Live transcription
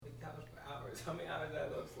Tell me how did I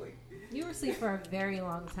go to sleep? You were asleep for a very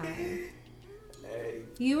long time. Hey.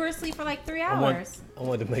 You were asleep for like 3 hours. I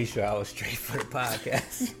wanted to make sure I was straight for the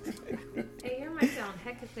podcast. Hey, your mic sound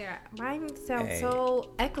hecka clear. Mine sounds Hey. so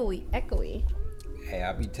echoey. Hey,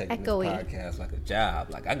 I be taking Echoey. this podcast like a job.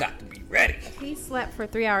 Like, I got to be ready. He slept for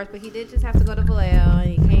 3 hours, but he did just have to go to Vallejo, and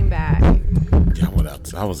he came back. Yeah,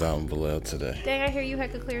 I was out in Vallejo today. Dang, I hear you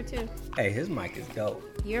hecka clear too. Hey, his mic is dope.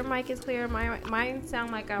 Your mic is clear. Mine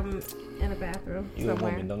sound like I'm in a bathroom You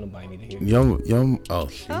somewhere. a woman, don't nobody need to hear you. Oh,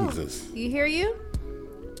 Jesus. You hear you?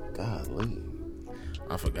 Golly.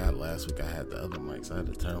 I forgot last week I had the other mics. I had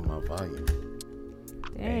to turn my volume.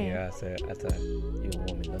 Dang. Hey, I said, you a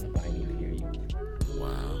woman, don't nobody need to hear you.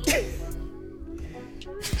 Wow.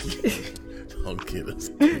 Don't get us.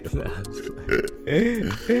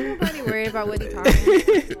 Nobody worry about what he's talking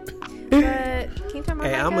about. But can you turn my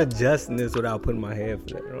Hey, mic I'm up? adjusting this without putting my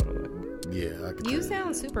headphones on. Yeah, I can You turn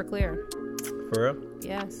sound super clear. For real?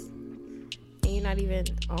 Yes. And you're not even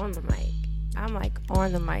on the mic. I'm like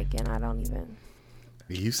on the mic and I don't even.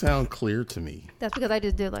 You sound clear to me. That's because I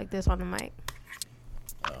just did like this on the mic.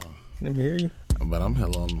 Let me hear you. But I'm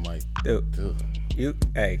hella on the mic. Dude,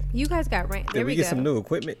 hey, You guys got rain. There did we we get go. some new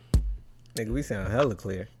equipment? Nigga, we sound hella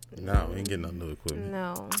clear. No, we ain't getting no new equipment.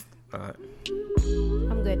 No. All right.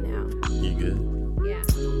 I'm good now. You good? Yeah.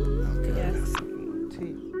 Okay. Yes.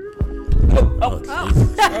 Oh,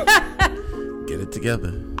 Jesus. Get it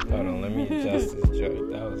together. Hold on, let me adjust this joke.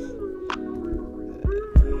 That was.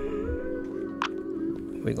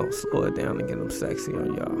 We gonna slow it down and get them sexy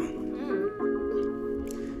on y'all.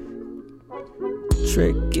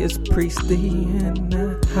 Trick is Priesty in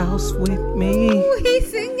the house with me. Ooh, he's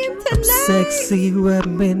singing tonight. I'm sexy,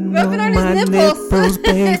 rubbing Rubbing on on my his nipples. nipples,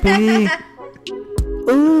 baby.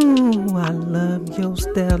 Ooh, I love your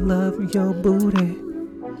style, love your booty.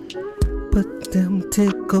 Put them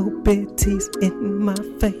tickle bitties in my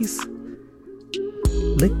face.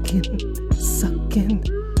 Licking, sucking,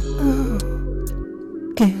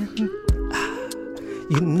 can.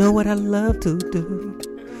 You know what I love to do.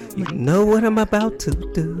 You know what I'm about to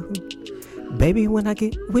do. Baby, when I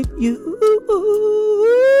get with you,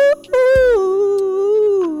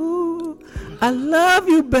 I love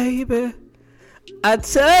you, baby. I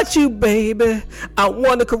touch you, baby. I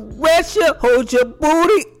want to caress you, hold your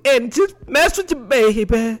booty, and just mess with you,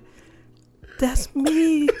 baby. That's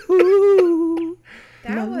me. Ooh,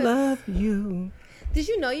 That I was- love you. Did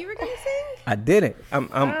you know you were gonna sing? I didn't. Oh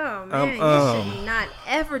man, you should not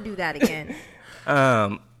ever do that again.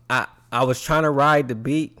 I was trying to ride the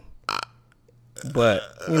beat, but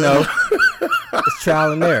you know, it's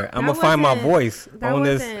trial and error. I'm gonna find my voice on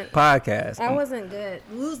this podcast. That wasn't good.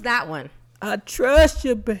 Lose that one. I trust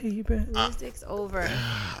you, baby. Music's over.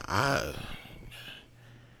 I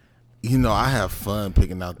have fun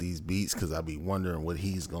picking out these beats because I be wondering what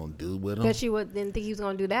he's gonna do with them. Bet you didn't think he was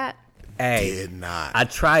gonna do that. Hey, Did not. I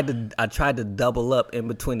tried to double up in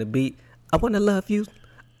between the beat. I wanna love you,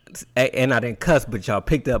 and I didn't cuss, but y'all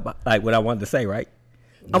picked up like what I wanted to say, right?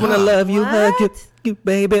 I wanna love you, hug you,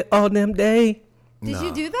 baby, all them day. Did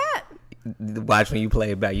you do that? Watch when you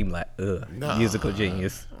play it back, you be like, Nah. musical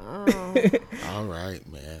genius. All right,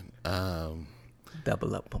 man.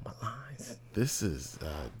 Double up on my lines. This is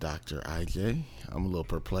Dr. IJ. I'm a little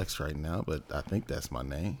perplexed right now, but I think that's my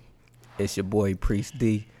name. It's your boy Priest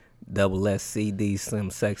D, double SCD,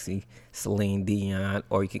 Slim Sexy, Celine Dion,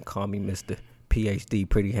 or you can call me Mr. PhD,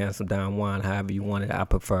 Pretty Handsome Don Juan, however you want it. I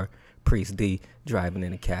prefer Priest D, driving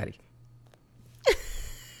in a caddy.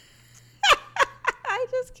 I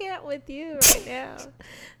just can't with you right now.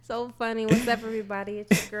 So funny. What's up, everybody?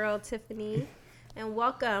 It's your girl Tiffany, and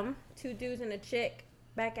welcome to Dudes and a Chick.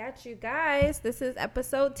 Back at you guys. This is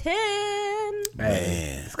episode 10.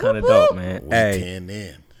 Hey, it's kind of dope, man. Weekend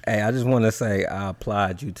in. Hey, I just want to say I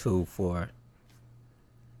applaud you two for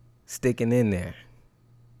sticking in there.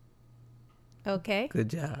 Okay. Good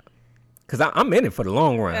job. Because I'm in it for the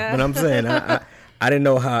long run. But I'm saying I didn't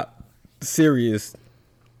know how serious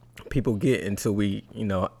people get until we,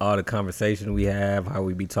 all the conversation we have, how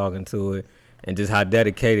we be talking to it, and just how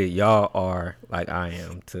dedicated y'all are, like I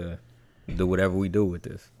am, to do whatever we do with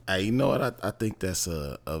this. Hey, you know what? I think that's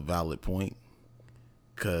a valid point.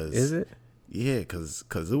 Is it? Yeah, because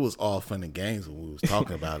it was all fun and games when we was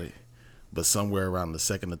talking about it. But somewhere around the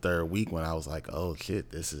second or third week when I was like, oh,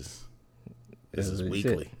 shit, this is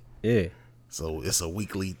weekly. Shit. Yeah. So it's a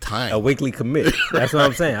weekly time. A weekly commit. That's what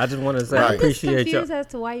I'm saying. I just want to say I Right. I'm just appreciate y'all. confused as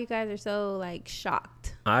to why you guys are so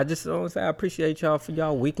shocked. I just want to say I appreciate y'all for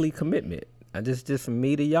y'all weekly commitment. Just from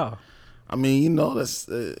me to y'all. I mean, that's.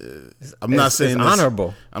 I'm not saying it's this,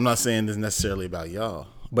 honorable. I'm not saying this necessarily about y'all.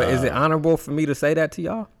 But is it honorable for me to say that to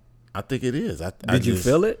y'all? I think it is. Did you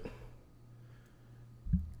feel it?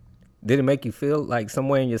 Did it make you feel like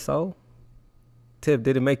somewhere in your soul? Tiff,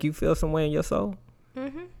 did it make you feel somewhere in your soul?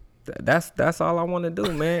 Mm-hmm. That's all I want to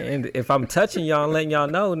do, man. And if I'm touching y'all and letting y'all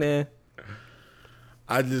know, then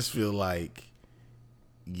I just feel like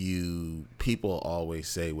people always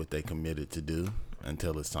say what they committed to do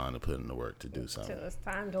until it's time to put in the work to do something. Until it's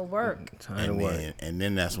time to work. And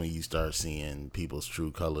then that's when you start seeing people's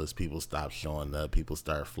true colors. People stop showing up. People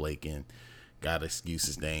start flaking. Got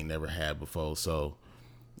excuses they ain't never had before. So,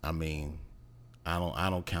 I mean, I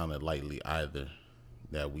don't count it lightly either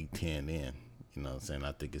that we 10 in. You know what I'm saying?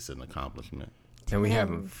 I think it's an accomplishment. And we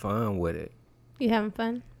having fun with it. You having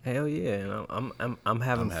fun? Hell yeah. And I'm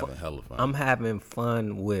having fun. Hella fun. I'm having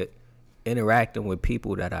fun with interacting with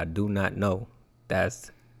people that I do not know.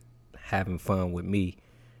 That's having fun with me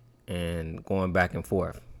and going back and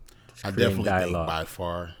forth. I definitely think by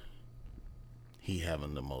far he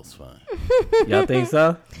having the most fun. Y'all think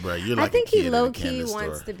so? Bro, you're like I think a kid he low key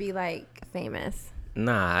wants store. to be like famous.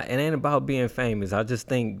 Nah, it ain't about being famous. I just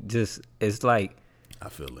think it's like I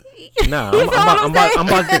feel it. nah. I'm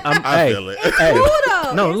about to. I feel it. Hey,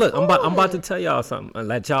 no, look, I'm about to tell y'all something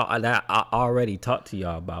that I already talked to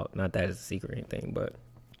y'all about. Not that it's a secret or anything, but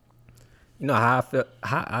you know how I feel.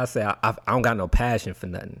 How I say I don't got no passion for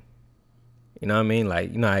nothing. You know what I mean?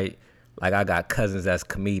 Like, you know, I got cousins that's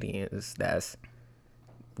comedians, that's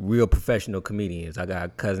real professional comedians. I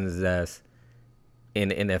got cousins that's in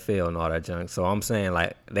the NFL and all that junk. So I'm saying,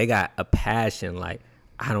 like, they got a passion. Like,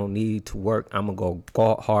 I don't need to work. I'm gonna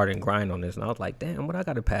go hard and grind on this. And I was like, damn, what I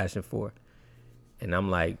got a passion for? And I'm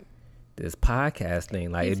like, this podcast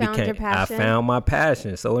thing, like, I found my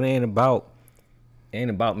passion. So it ain't about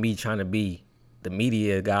me trying to be the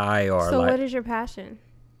media guy or so like. What is your passion?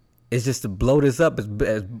 It's just to blow this up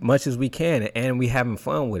as much as we can, and we having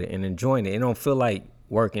fun with it and enjoying it. It don't feel like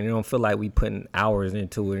working. It don't feel like we putting hours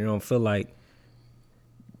into it. It don't feel like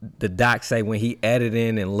the doc say when he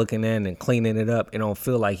editing and looking at and cleaning it up, it don't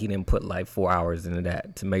feel like he didn't put like 4 hours into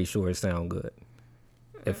that to make sure it sound good.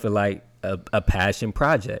 It feel like a passion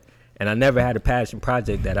project. And I never had a passion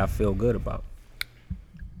project that I feel good about.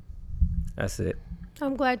 That's it.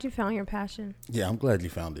 I'm glad you found your passion. Yeah, I'm glad you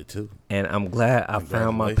found it too. And I'm glad I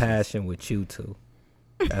found my passion with you too.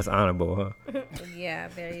 That's honorable, huh? Yeah,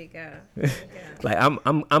 there you go. Like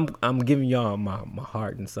I'm giving y'all my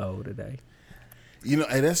heart and soul today. You know,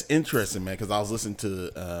 hey, that's interesting, man, because I was listening to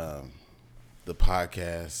the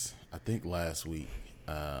podcast, I think last week,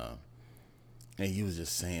 and you was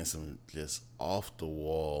just saying some just off the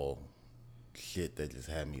wall shit that just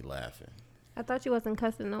had me laughing. I thought you wasn't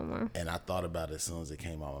cussing no more. And I thought about it as soon as it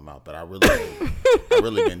came out of my mouth, but I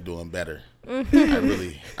really been doing better. I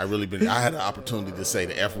had an opportunity to say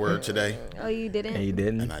the F word today. Oh, you didn't? And you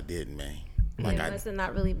didn't? And I didn't, man. Like it must have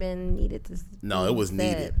not really been needed to. No, it was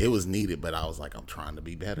needed. It was needed, but I was like, I'm trying to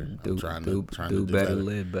be better. I'm trying to do better,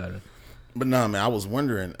 live better. But no, man, I was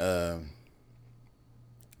wondering,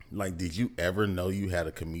 like, did you ever know you had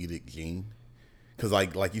a comedic gene? Because,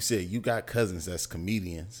 like you said, you got cousins that's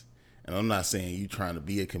comedians, and I'm not saying you trying to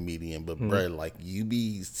be a comedian, but bro, like, you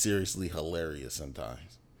be seriously hilarious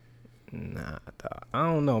sometimes. Nah, I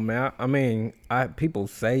don't know, man. I mean, people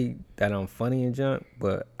say that I'm funny and junk,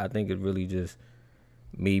 but I think it's really just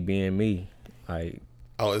me being me. Like,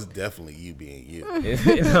 oh, it's definitely you being you.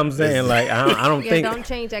 You know what I'm saying? Like, I don't think. Don't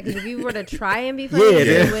change that, because if you were to try and be funny,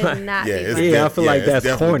 you would not be funny. Yeah, I feel like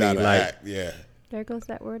that's corny. Like, yeah. There goes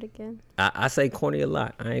that word again. I say corny a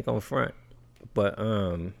lot. I ain't gonna front, but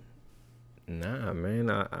nah, man.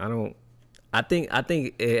 I don't. I think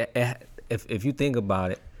if you think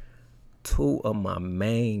about it, two of my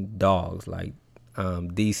main dogs, like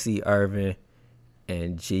DC Irvin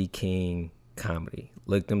and G King Comedy.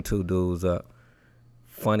 Look them two dudes up.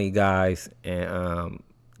 Funny guys, and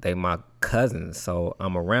they my cousins, so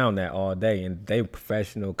I'm around that all day, and they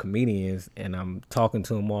professional comedians, and I'm talking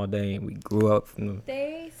to them all day, and we grew up from them.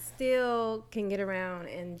 They still can get around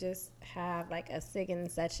and just have like a singing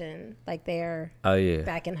session like they're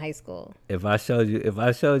back in high school. If I showed you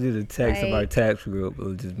the text of our text group, it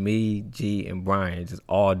was just me, G, and Brian, just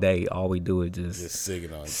all day. All we do is just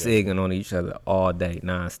singing on each other all day,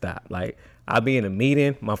 nonstop. Like, I'll be in a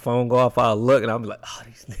meeting, my phone go off, I'll look, and I'll be like, oh,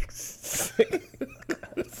 these niggas.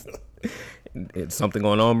 Is something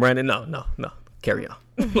going on, Brandon? No. Carry on.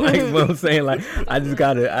 Like, you know what I'm saying? Like, I just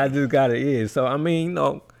gotta yeah. So, I mean, you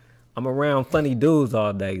know, I'm around funny dudes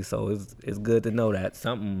all day, so it's good to know that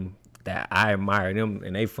something that I admire them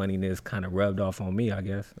and they funniness kind of rubbed off on me, I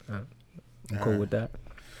guess. I'm cool with that.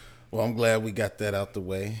 Well, I'm glad we got that out the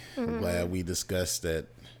way. I'm glad we discussed that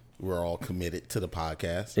We're all committed to the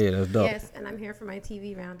podcast. Yeah, that's dope. Yes, and I'm here for my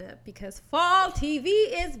TV roundup because fall TV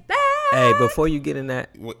is back. Hey, before you get in that,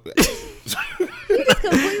 You just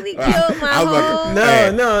completely killed my whole. No,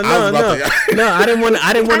 I didn't want.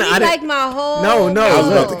 I didn't. Like my whole. No.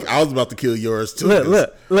 I was about to kill yours too.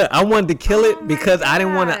 Look. I wanted to kill it Oh my because I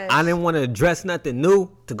didn't want to. gosh. I didn't want to address nothing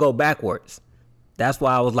new to go backwards. That's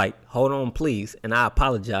why I was like, hold on, please, and I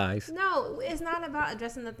apologize. No, it's not about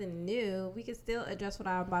addressing nothing new. We can still address what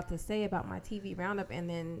I'm about to say about my TV roundup, and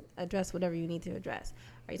then address whatever you need to address.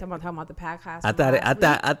 Are you talking about the podcast? I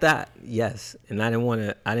thought, yes, and I didn't want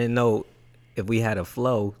to. I didn't know if we had a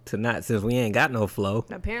flow to not, since we ain't got no flow.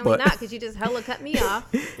 Apparently not, because you just hella cut me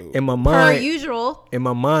off. In my Per mind, usual. in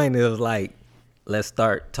my mind, it was like, let's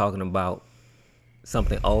start talking about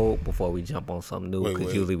something old before we jump on something new,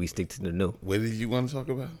 because usually we stick to the new. What did you want to talk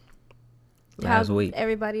about? Last week.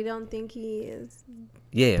 Everybody don't think he is.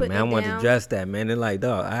 Yeah, putting man, I it wanted to down. address that, man. They're like,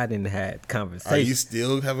 dog, I didn't have conversations. Are you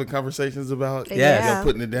still having conversations about Yes. y'all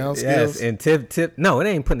putting it down Yes, skills? and tip. No, it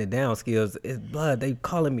ain't putting it down skills. It's blood. They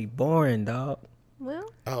calling me boring, dog.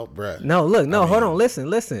 Well, Oh, bruh. No, look, no, I mean- hold on, listen.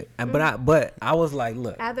 But I was like,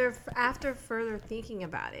 look, after further thinking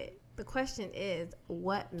about it, the question is,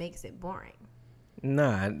 what makes it boring?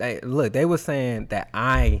 nah. They were saying that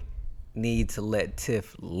I need to let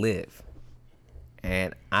Tiff live,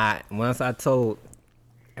 and once I told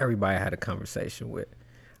everybody I had a conversation with,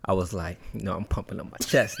 I was like, I'm pumping up my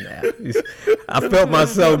chest now. I felt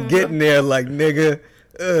myself getting there, like, nigga.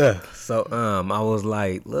 Ugh. So I was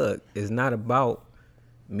like, look, it's not about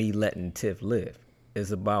me letting Tiff live.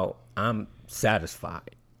 It's about I'm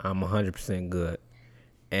satisfied. I'm 100% good.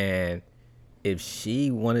 And if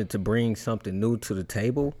she wanted to bring something new to the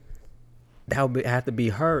table, that would have to be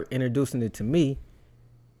her introducing it to me,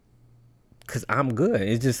 because I'm good.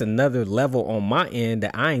 It's just another level on my end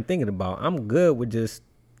that I ain't thinking about. I'm good with just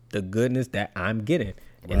the goodness that I'm getting.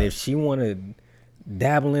 And Right. if she want to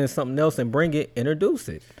dabble in something else and bring it, introduce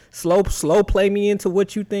it. Slow play me into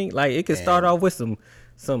what you think. Like, it could start off with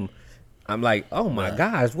some I'm like, oh my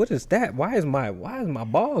gosh, what is that? Why is my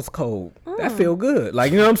balls cold? That feel good.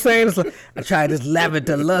 Like, you know what I'm saying? It's like, I tried this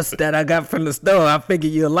lavender lust that I got from the store. I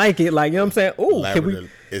figured you'll like it. Like, you know what I'm saying? Ooh, Lavender.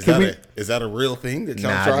 Is that a real thing that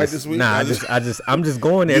y'all tried this week? I'm just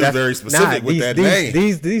going there. You was That's very specific with that name.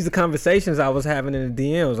 These are conversations I was having in the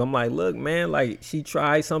DMs. I'm like, look, man, like, she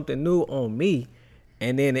tried something new on me,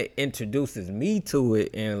 and then it introduces me to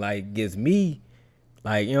it and like gets me,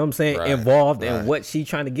 like, you know what I'm saying, involved in what she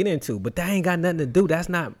trying to get into. But that ain't got nothing to do. That's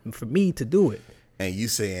not for me to do it. And you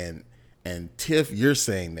saying, and Tiff, you're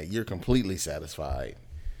saying that you're completely satisfied,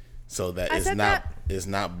 so that it's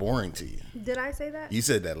not boring to you. Did I say that? You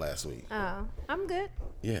said that last week. Oh, I'm good.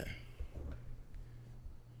 Yeah.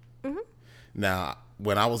 Now,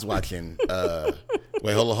 when I was watching,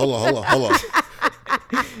 wait, hold on.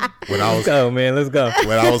 Let's go, man. Let's go.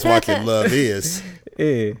 When I was watching Love Is,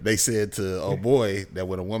 Yeah, they said to a boy that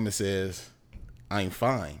when a woman says, "I'm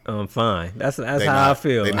fine," I'm fine. That's how I not-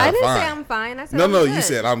 feel. they Like, not- I didn't fine. say I'm fine. I said no, I'm no, good. you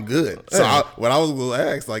said I'm good. So when I was going to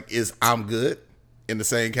ask, like, is I'm good in the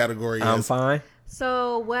same category I'm as fine.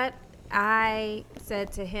 So what I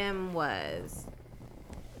said to him was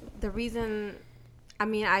the reason. I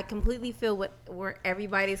mean, I completely feel where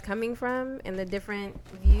everybody's coming from and the different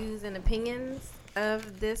views and opinions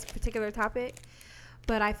of this particular topic,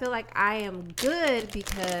 but I feel like I am good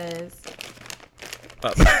because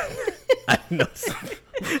I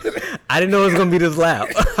didn't know it was gonna be this loud.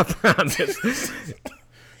 I promise.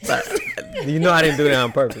 But, you know, I didn't do that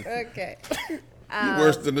on purpose. okay. you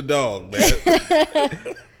worse than the dog,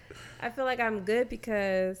 man. I feel like I'm good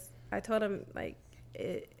because I told him, like,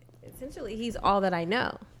 essentially he's all that I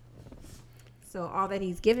know. So all that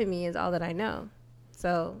he's given me is all that I know.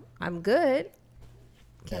 So I'm good.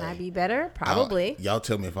 Can I be better? Probably. Y'all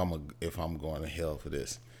tell me if I'm going to hell for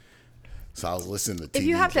this. So I was listening to TD If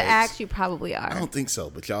you have to Jakes. ask, you probably I are. don't think so,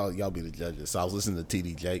 but y'all be the judges. So I was listening to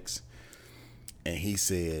TD Jakes, and he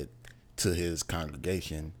said to his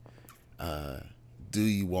congregation, "Do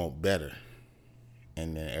you want better?"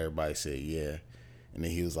 And then everybody said, "Yeah." And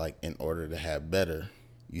then he was like, "In order to have better,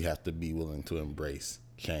 you have to be willing to embrace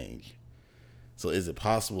change." So is it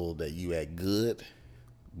possible that you had good,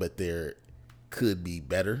 but there could be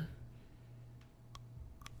better?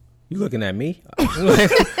 You looking at me? Who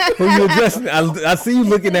you addressing? I see you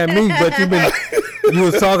looking at me, but you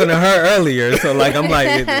was talking to her earlier. So like, I'm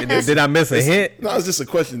like, did I miss a hint? No, it's just a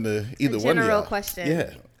question to either one of y'all. general question.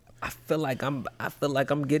 Yeah. I feel like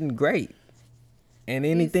I'm getting great, and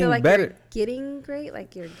You anything feel like better. you're getting great?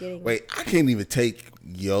 Like you're getting... Wait, I can't even take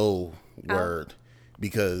your word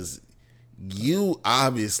because you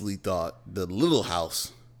obviously thought the Little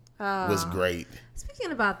House was great.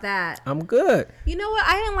 Speaking about that, I'm good. you know what?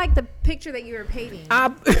 I didn't like the picture that you were painting.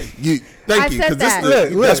 Thank you, I because said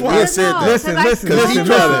that. that's why I said that. Listen, Because he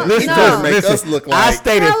trying to make us look like. I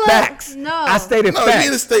stated Hella- facts. no. I stated No, you facts.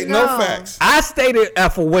 didn't state no No. facts. I stated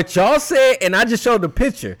for what y'all said, and I just showed the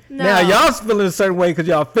picture. No. Now y'all's feeling a certain way because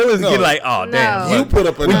y'all feelings No. get like, oh damn, No. You put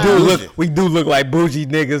up an illusion. we do look like bougie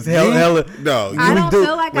niggas. Hella. No, I we don't do.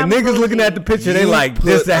 feel like when I'm niggas looking bougie. at the picture, they You like put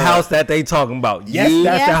this the up- house that they talking about. Yes, You-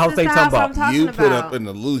 that's the Yes, house this they the talking house I'm about. talking you put about. up an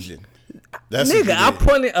illusion. That's what Nigga, you I did.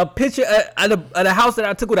 pointed a picture at the house that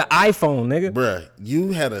I took with an iPhone, nigga. Bruh,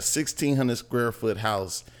 you had a 1,600 square foot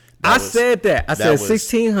house. I said that. I said was-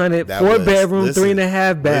 1,600, that 4 was- bedroom, listen,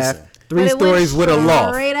 3.5 bath, listen. 3 But it went stories with a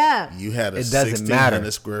loft. Straight up. You had a It doesn't 1,600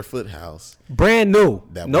 matter. square foot house Brand new.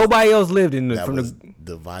 That was- Nobody else lived in it that from was the.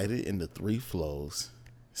 divided into 3 floors,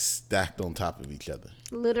 stacked on top of each other.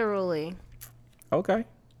 Literally. Okay.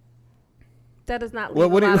 That does not leave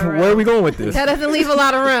What a lot of room. where are we going with this? That doesn't leave a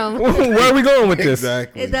lot of room. Where are we going with this?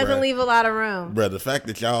 Exactly. It doesn't bruh. leave a lot of room. Bruh, the fact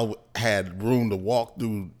that y'all had room to walk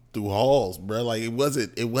through halls, bruh, like it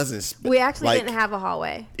wasn't. We actually like, didn't have a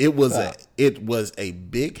hallway. It was a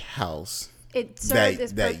big house It served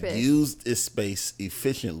its that purpose. used its space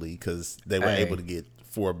efficiently because they were Hey. able to get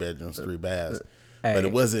 4 bedrooms, 3 baths, Hey. but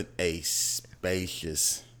it wasn't a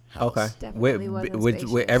spacious house. Okay. Definitely wasn't With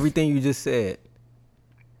spacious. everything you just said,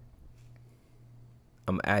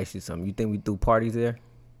 I'm gonna ask you something. You think we threw parties there?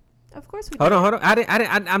 Of course we Hold did.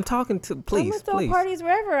 on. I'm talking to. I'm Please, gonna throw please. parties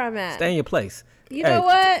wherever I'm at. Stay in your place. You know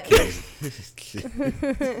what?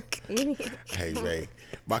 Hey Ray,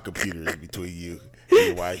 my computer is between you and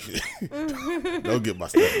your wife. Don't get my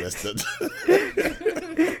stuff messed up.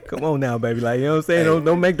 Come on now, baby. Like, you know what I'm saying?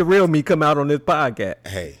 Don't make the real me come out on this podcast.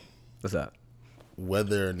 Hey, What's up?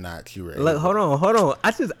 whether or not you were Look, hold on.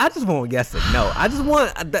 I just want yes or no. I just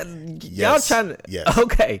want y'all Yes, trying to. yes.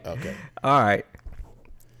 Okay. Okay. All right.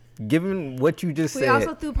 Given what you just We said,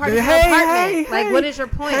 also threw parties in the apartment. Like, what is your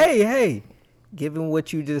point? Hey. Given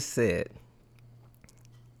what you just said,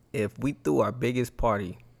 if we threw our biggest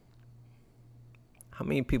party, how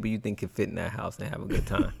many people you think could fit in that house and have a good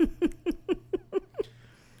time?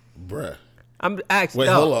 bruh. I'm actually.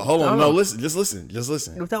 Wait, no, hold on. no. No, listen. Just listen.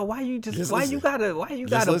 No, why you Just why listen. you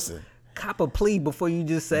gotta listen. cop a plea before you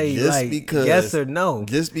just say Just like because yes or no?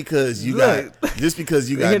 Just because you Look. got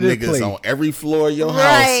Hear this niggas plea. on every floor of your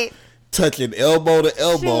Right. house touching elbow to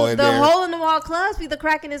elbow Shoot, in the there. hole in the wall clubs be the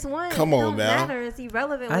crack in this one. Come It on don't now. matter. It's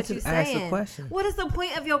irrelevant I what you're just asked a saying. question. What is the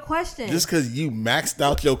point of your question? Just because you maxed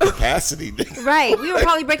out your capacity. nigga. right. We were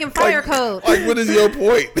probably breaking fire code. Like, what is your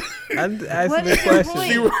point? I'm What asking the is your question.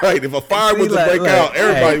 point? You're right. If a fire was to Look, break out,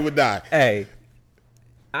 everybody hey, would die. Hey,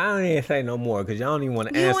 I don't even say no more because y'all don't even want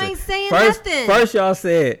to You answer. ain't saying first, nothing. First, y'all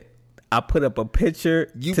said I put up a picture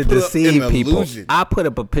You to put up deceive an people. illusion. I put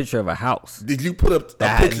up a picture of a house. Did you put up a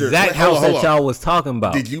That picture? exact wait, house hold on, that hold on. y'all was talking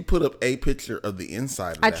about. Did you put up a picture of the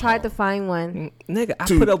inside of I that tried to home? find one. Nigga, I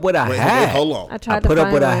To- put up what I wait, had. hold on. I tried I to put up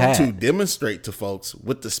find what I one. had. To demonstrate to folks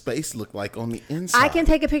what the space looked like on the inside. I can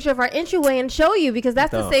take a picture of our entryway and show you because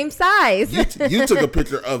that's the Don't. same size. You took a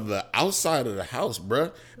picture of the outside of the house,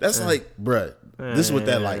 bruh. That's like, bruh. This is what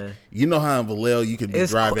that like. You know how in Vallejo you could be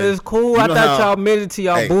driving. It's cool. You I know thought how- y'all admitted to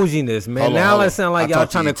y'all Hey, bouginess, man. hold on, Now hold it on. sound like I y'all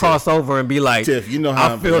talked to trying you, to cross Tiff. over and be like, Tiff, you know how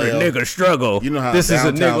I in feel the Vallejo- nigga struggle. You know how this is a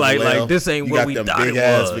downtown nigga like Vallejo, this ain't you what got we them thought big it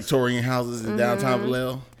ass was. Victorian houses in downtown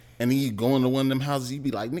Vallejo, and then you go into one of them houses, you be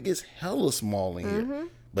like, nigga, it's hella small in here.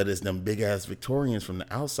 But it's them big ass Victorians from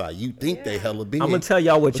the outside. You think they hella big. I'm gonna tell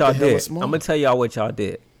y'all what but y'all they hella did. small. I'm gonna tell y'all what y'all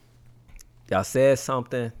did. Y'all said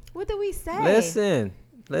something. What did we say? Listen.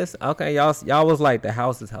 Okay, y'all was like the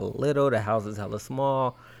house is hella little, the house is hella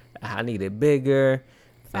small. I need it bigger.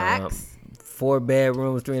 Facts. 4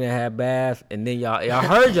 bedrooms, 3.5 baths, and then y'all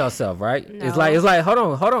heard yourself, right? No. It's like hold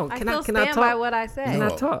on. I Can still I stand talk? by what I said. Can No.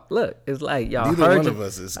 I talk? Look, it's like y'all Neither heard one you- of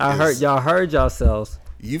us is- I heard is- y'all heard yourselves.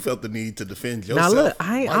 You felt the need to defend Now yourself. look,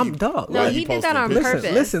 Why I'm you- dog. No, why he you did that posting on pictures?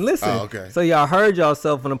 purpose. Listen. Oh, okay. So y'all heard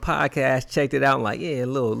yourself on the podcast, checked it out, and like, yeah,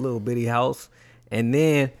 little bitty house. And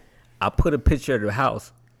then I put a picture of the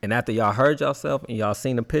house. And after y'all heard yourself and y'all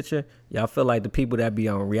seen the picture, y'all feel like the people that be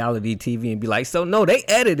on reality TV and be like, so no, they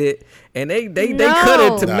edited it and they cut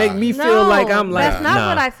it to Nah. make me feel like I'm like, that's not nah.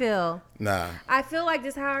 what I feel. Nah. I feel like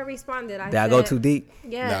this is how I responded. Did I go too deep?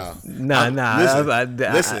 Yes. Nah.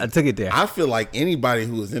 Listen, I took it there. I feel like anybody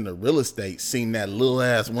who was in the real estate seen that little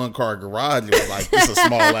ass 1-car garage and was like, "This a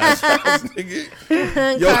small ass house,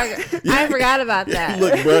 nigga." Yo, I forgot about that.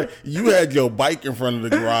 Look, bro, you had your bike in front of the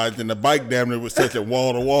garage, and the bike damn near was touching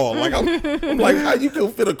wall to wall. Like I'm like, how you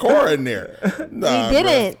can fit a car in there? Nah, we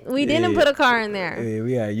didn't. bruh. We didn't Yeah. put a car in there. Yeah,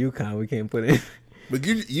 we had UConn. We can't put it. But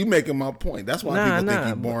you making my point. That's why people think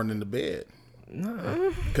you're born in the bed.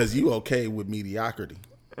 Nah. Because you okay with mediocrity.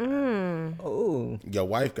 Oh. Your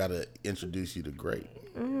wife got to introduce you to great.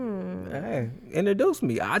 Hey, introduce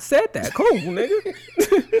me. I said that. Cool,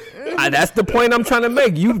 nigga. That's the point I'm trying to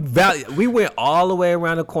make. We went all the way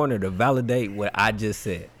around the corner to validate what I just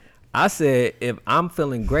said. I said if I'm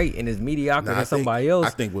feeling great and it's mediocre than somebody else. I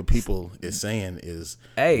think what people is saying is,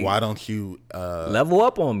 hey, why don't you level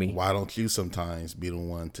up on me? Why don't you sometimes be the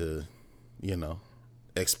one to,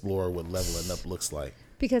 explore what leveling up looks like?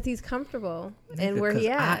 Because he's comfortable and where he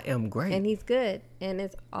at. I am great. And he's good. And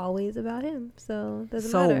it's always about him. So it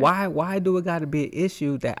doesn't matter. So why do it got to be an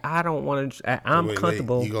issue that I don't want to, I'm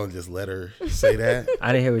comfortable. Wait, you going to just let her say that?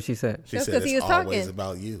 I didn't hear what she said. She said it's always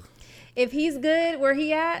about you. If he's good where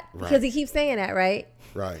he at, because he keeps saying that, right?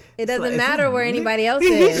 Right. It doesn't matter where anybody else is.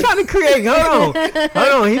 He's trying to create, hold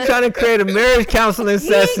on. He's trying to create a marriage counseling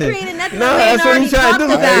session. He ain't created nothing. No, that's what he's trying to do.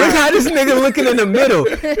 Look how this nigga looking in the middle.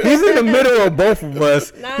 He's in the middle of both of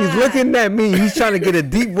us. Nah. He's looking at me. He's trying to get a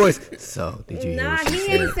deep voice. So, did you hear what she he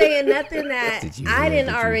said? ain't saying nothing that I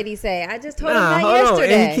didn't already say. I just told him that hold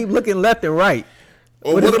yesterday. On. And he keep looking left and right.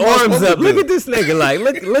 With his arms up. Look at this nigga. Like,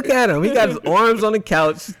 look at him. He got his arms on the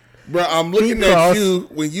couch. Bro, I'm looking at you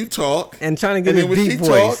when you talk. And trying to get a deep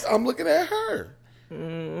voice. I'm looking at her.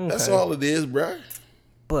 Okay. That's all it is, bro.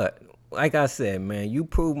 But, like I said, man, you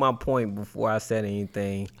proved my point before I said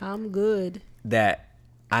anything. I'm good. That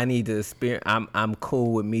I need to experience. I'm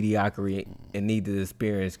cool with mediocrity and need to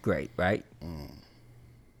experience great, right?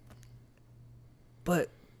 But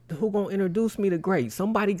who gonna introduce me to great?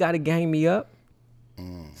 Somebody got to gang me up.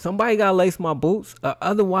 Somebody got to lace my boots.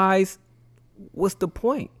 Otherwise, what's the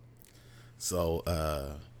point? So,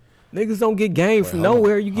 niggas don't get game from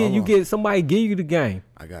nowhere. You get somebody give you the game.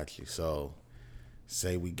 I got you. So,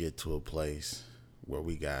 say we get to a place where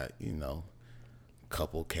we got,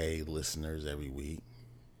 couple K listeners every week.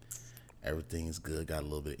 Everything's good. Got a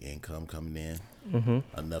little bit of income coming in.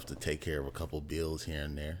 Enough to take care of a couple bills here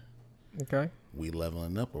and there. Okay. We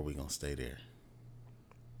leveling up or we gonna stay there?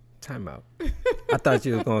 Time out. I thought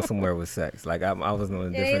you was going somewhere with sex. Like I was on a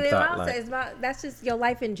different thought. Like, it's about, that's just your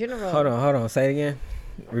life in general. Hold on. Say it again.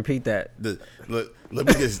 Repeat that. Let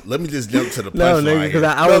me just jump to the punchline. No, nigga, because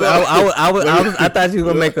I thought you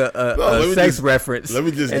were gonna make a sex reference. Let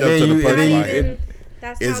me just jump to the punchline.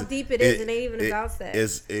 That's how deep it is. It ain't even about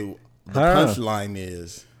sex. The punchline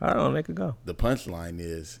is. Hold on, make it go. The punchline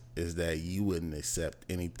is that you wouldn't accept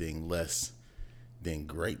anything less than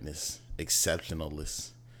greatness,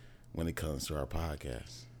 exceptionalness, when it comes to our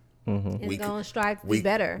podcast. It's going to strive to be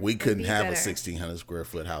better. We couldn't have a 1,600 square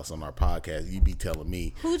foot house on our podcast. You'd be telling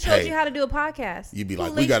me, who showed you how to do a podcast? You'd be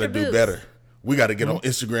like, we got to do better. We got to get on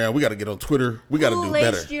Instagram. We got to get on Twitter. We got to do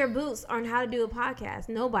better. Who laced your boots on how to do a podcast?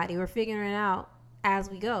 Nobody. We're figuring it out as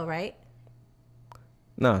we go, right?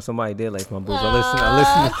 No, somebody did lace my boots.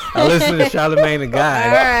 I listened to Charlamagne the God.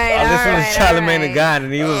 I listened to Charlamagne the God,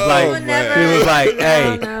 and he was like,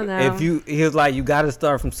 hey, he was like, you got to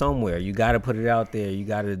start from somewhere. You got to put it out there. You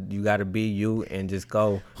got to be you and just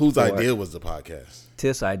go. Whose idea was the podcast?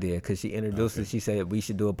 Tiff's idea, because she introduced it. She said we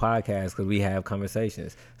should do a podcast because we have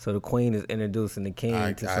conversations. So the queen is introducing the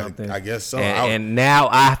king to something. I guess so. And now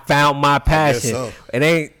I found my passion. So.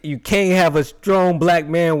 You can't have a strong black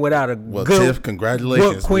man without a good Tiff,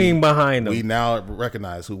 congratulations. Queen behind him. We now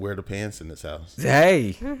recognize who wear the pants in this house.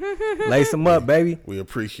 Hey, lace them up, baby. We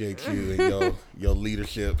appreciate you and your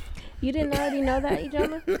leadership. You didn't already know that,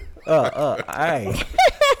 Ijoma?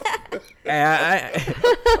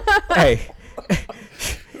 Hey.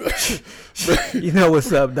 You know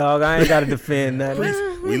what's up, dog. I ain't got to defend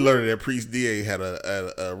nothing. We learned that Priest D.A. had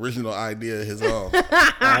a original idea of his own.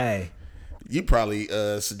 Hey. You probably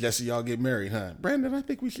suggested y'all get married, huh? Brandon, I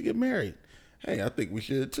think we should get married. Hey, I think we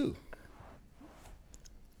should too.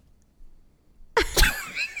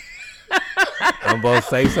 I'm supposed to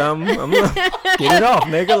say something? I'm gonna get it off,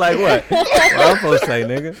 nigga. Like what? What I'm supposed to say,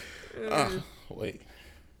 nigga? Wait.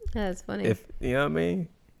 That's funny. You know what I mean?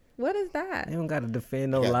 What is that? You don't got to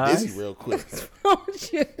defend no got lies. Busy real quick.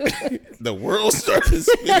 The world started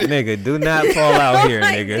spinning. Nigga, do not fall out here,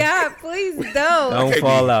 nigga. Oh my God, please don't. Don't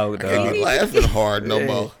fall out, dog. I can't be laughing hard no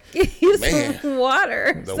more. Get you some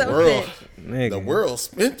water. The world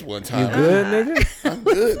spent one time. You good, nigga? I'm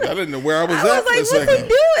good. I didn't know where I was at for a second. What's he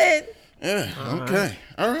doing? Yeah, okay.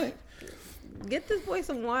 All right. Get this boy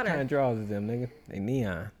some water. What kind of drawers is them, nigga? They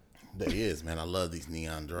neon. They is, man. I love these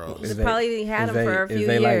neon drawers. Probably had them for a few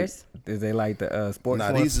years. Is they like the sports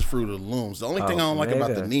ones? These is Fruit of the Looms. The only thing I don't like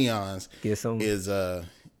about the neons is,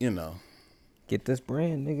 Get this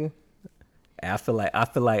brand, nigga. I feel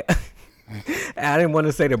like I didn't want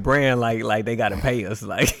to say the brand like they gotta pay us.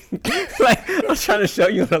 Like I'm trying to show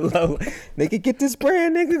you the low. Nigga, get this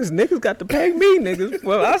brand, niggas. Niggas got to pay me, niggas.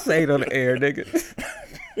 Well, I say it on the air, nigga.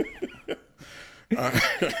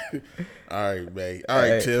 All right, man. All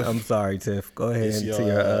right, Tiff. I'm sorry, Tiff. Go ahead It's into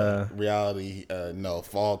your reality.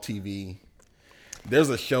 Fall TV. There's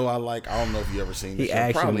a show I like. I don't know if you ever seen this He show.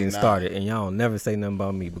 actually started, and y'all don't never say nothing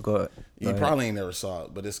about me. But go ahead. You probably ain't never saw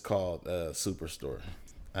it, but it's called Superstore.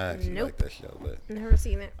 I actually like that show, but Never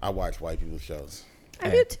seen it. I watch white people shows. I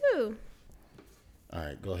do too. All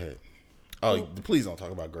right, go ahead. Oh, please don't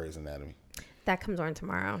talk about Grey's Anatomy. That comes on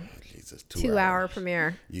tomorrow. Jesus, 2 hour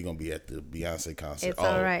premiere. You're gonna be at the Beyonce concert. It's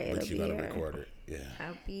all right. But It'll you're gonna be record it.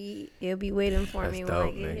 Yeah. It'll be waiting for That's me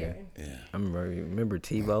dope, when I get here. Yeah. I remember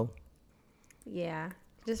TiVo. Yeah.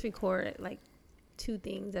 Just record like 2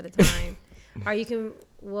 things at a time. Or you can,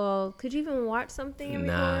 could you even watch something and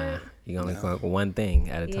Nah, record? you can only record one thing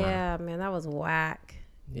at a time. Yeah, man, that was whack.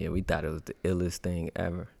 Yeah, we thought it was the illest thing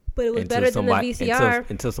ever. But it was better than the VCR.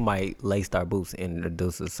 Until somebody laced our boots and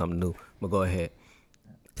introduced us something new. But go ahead.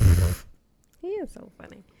 He is so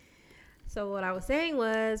funny. So what I was saying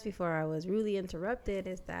was, before I was rudely interrupted,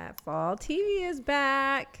 is that fall TV is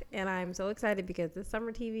back. And I'm so excited because the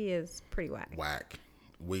summer TV is pretty whack. Whack.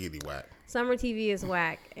 Wiggity whack. Summer TV is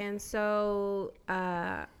whack. And so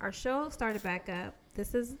our show started back up.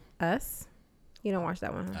 This Is Us. You don't watch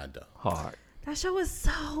that one, huh? I don't. Hard. That show was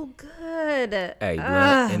so good. Hey,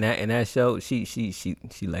 bro, in that show, she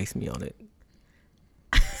laced me on it.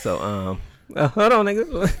 So hold on,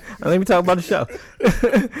 nigga. Let me talk about the show.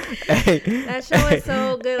 Hey, that show is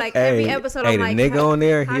so good. Like every episode, I'm like, the nigga on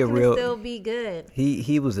there, how he a can real. it still be good?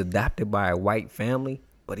 He was adopted by a white family,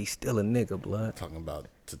 but he's still a nigga, blood. Talking about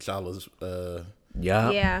T'Challa's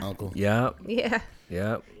Yeah. uncle. Yep. Yeah.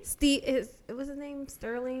 Yep. Steve, what's his name?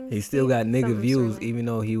 Sterling. He still got nigga Something views, Sterling. even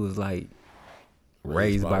though he was like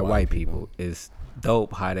raised by white people. It's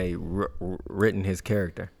dope how they written his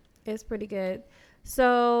character. It's pretty good.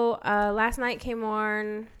 So last night came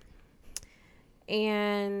on,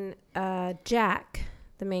 and Jack,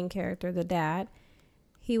 the main character, the dad,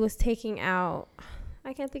 he was taking out,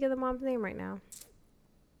 I can't think of the mom's name right now.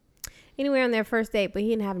 Anyway, on their first date, but he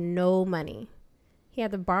didn't have no money. He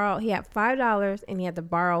had $5 and he had to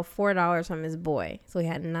borrow $4 from his boy. So he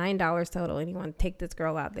had $9 total, and he wanted to take this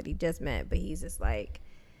girl out that he just met, but he's just like,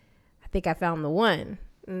 I think I found the one.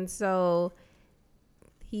 And so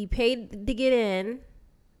he paid to get in,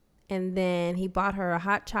 and then he bought her a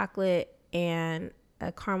hot chocolate and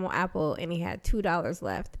a caramel apple, and he had $2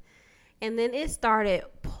 left. And then it started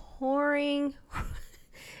pouring.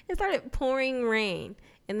 It started pouring rain.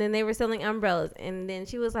 And then they were selling umbrellas. And then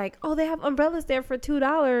she was like, oh, they have umbrellas there for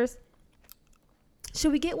 $2.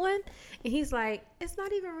 Should we get one? And he's like, it's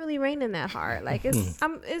not even really raining that hard. Like,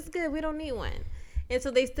 it's good. We don't need one. And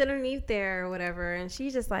so they stood underneath there or whatever. And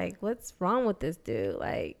she's just like, what's wrong with this dude?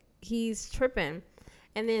 Like, he's tripping.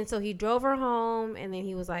 And then so he drove her home. And then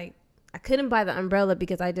he was like, I couldn't buy the umbrella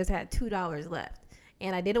because I just had $2 left.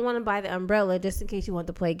 And I didn't want to buy the umbrella just in case you want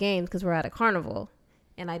to play games because we're at a carnival.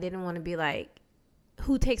 And I didn't want to be like,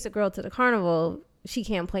 who takes a girl to the carnival? She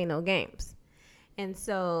can't play no games. And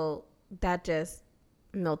so that just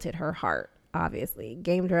melted her heart, obviously.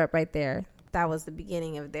 Gamed her up right there. That was the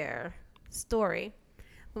beginning of their story.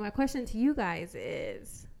 But my question to you guys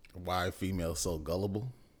is, why are females so gullible?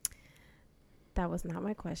 that was not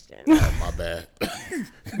my question. Oh, my bad.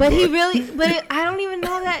 But I don't even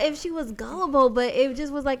know that if she was gullible, but it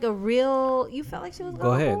just was like a real, you felt like she was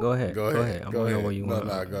gullible? Go ahead. Go ahead. I'm going where you want.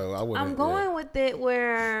 No, go. I'm going with it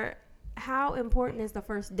where, how important is the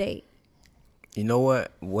first date? You know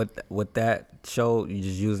what? What that showed, you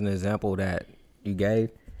just using the example that you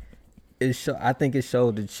gave, I think it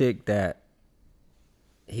showed the chick that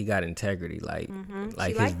he got integrity, like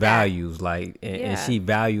his values, that. And she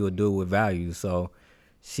value a dude with values. So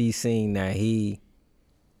she seen that he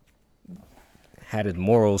had his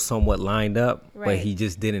morals somewhat lined up, but he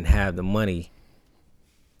just didn't have the money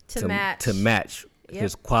to match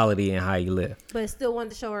his quality and how he lived. But still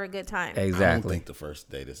wanted to show her a good time. Exactly. I don't think the first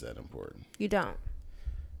date is that important. You don't?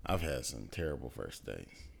 I've had some terrible first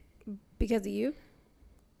dates. Because of you?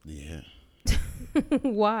 Yeah.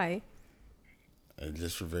 Why?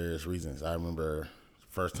 Just for various reasons. I remember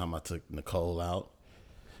first time I took Nicole out,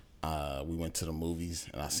 we went to the movies,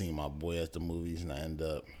 and I seen my boy at the movies, and I ended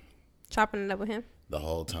up chopping it up with him the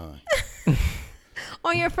whole time.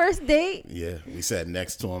 On your first date? Yeah, we sat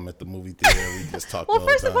next to him at the movie theater. We just talked. Well, the whole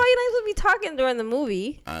first of time. all, you're not supposed to be talking during the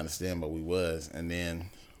movie. I understand, but we was, and then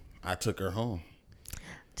I took her home.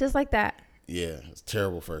 Just like that. Yeah, it's a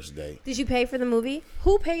terrible first date. Did you pay for the movie?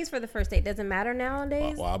 Who pays for the first date? Does it matter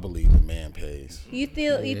nowadays? Well, I believe the man pays. You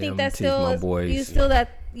think I'm that teach my still boys.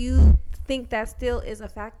 you think that still is a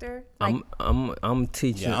factor? Like, I'm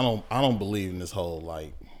teaching. Yeah, I don't believe in this whole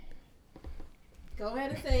like. go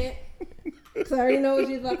ahead and say it. Cause I already know what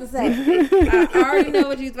you was about to say. I already know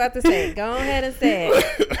what you was about to say. Go ahead and say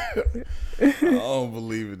it. I don't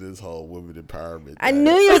believe in this whole women empowerment. I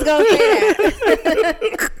knew you was gonna say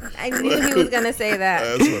that. I knew he was gonna say that.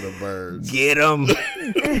 That's for the birds. Get him.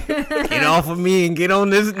 Get off of me and get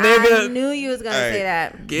on this nigga. I knew you was gonna say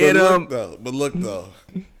that. Get him. But look though.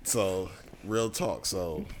 So real talk.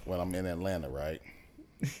 So when I'm in Atlanta, right?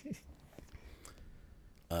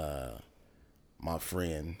 My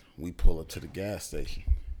friend, we pull up to the gas station,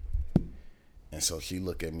 and so she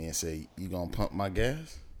looked at me and said, "You gonna pump my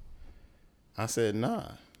gas?" I said, "Nah."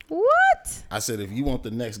 What? I said, "If you want the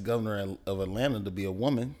next governor of Atlanta to be a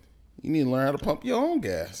woman, you need to learn how to pump your own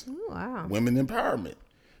gas." Ooh, wow. Women empowerment.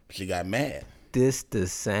 She got mad. This the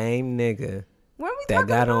same nigga What are we that talking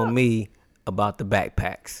got about? on me about the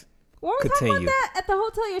backpacks. What were we talking about that at the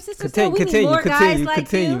hotel? Your sister said we Continue, need more guys like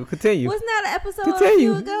continue, you. continue. Wasn't that an episode a Continue.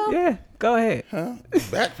 few ago? Yeah, go ahead. Huh?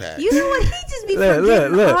 Backpack. You know what? He just be Look,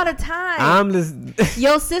 forgetting look. all the time. I'm just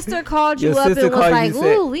Your sister called you Your up sister and was called you like, and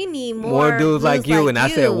said, "Ooh, we need more dudes like you." And I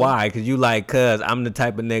said, why? Because you like, cuz I'm the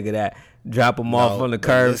type of nigga that drop them off on the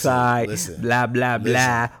curbside, blah, blah,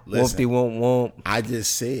 blah, whoopty whoop whoop. I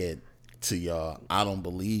just said to y'all, I don't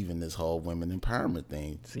believe in this whole women empowerment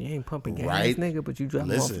thing. So you ain't pumping gas, Right? nigga, but you drop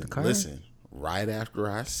them off the car. Listen. Right after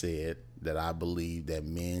I said that I believe that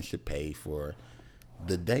men should pay for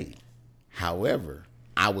the date. However,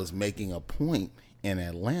 I was making a point in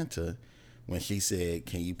Atlanta when she said,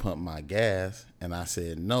 "Can you pump my gas?" And I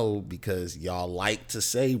said no, because y'all like to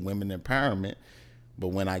say women empowerment, but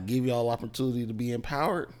when I give y'all opportunity to be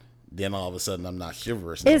empowered, then all of a sudden I'm not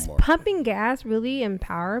chivalrous no Is more. pumping gas really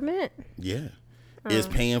empowerment? Yeah. Is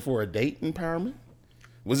paying for a date empowerment?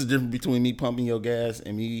 What's the difference between me pumping your gas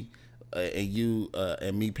and me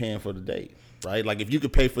and me paying for the date, right? Like if you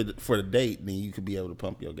could pay for the date, then you could be able to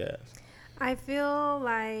pump your gas. I feel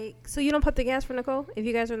like so you don't pump the gas for Nicole if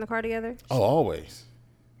you guys are in the car together. Oh, always.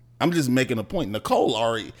 I'm just making a point.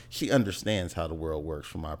 Nicole she understands how the world works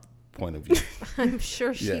from my point of view. I'm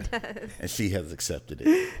sure she does. And she has accepted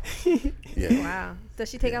it. Yeah. Wow. Does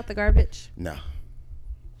she take out the garbage? No.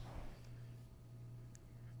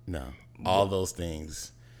 All those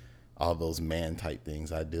things, all those man type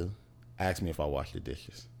things I do. Ask me if I wash the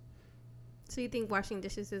dishes. So you think washing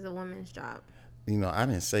dishes is a woman's job? You know, I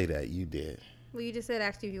didn't say that. You did. Well, you just said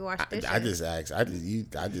actually if you wash dishes. I just asked you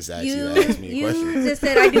to ask me a question. You just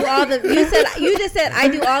said I do all the. You just said I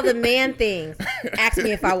do all the man things. Ask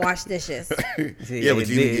me if I wash dishes. Yeah, but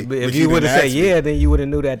if you would have said yeah, then you would have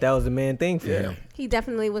knew that was a man thing for him. He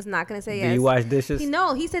definitely was not going to say Do yes. you wash dishes?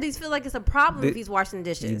 He said he feels like it's a problem if he's washing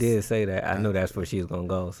dishes. You did say that. I knew that's where she was gonna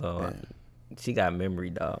go. So she got memory,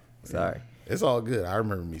 dog. Sorry. It's all good. I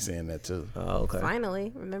remember me saying that too. Oh, okay.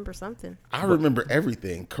 Finally, remember something. I remember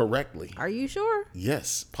everything correctly. Are you sure?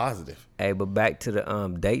 Yes, positive. Hey, but back to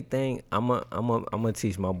the date thing. I'm gonna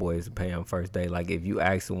teach my boys to pay on first date. Like if you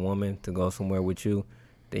ask a woman to go somewhere with you,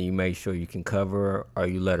 then you make sure you can cover her or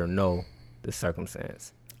you let her know the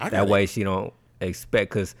circumstance. That way she don't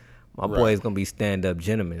expect, because my boy is gonna be stand up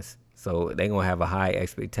gentlemen. So they gonna have a high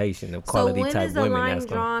expectation of quality type women. So when is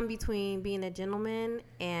the line drawn between being a gentleman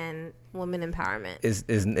and woman empowerment?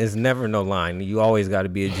 It's never no line. You always got to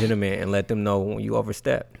be a gentleman and let them know when you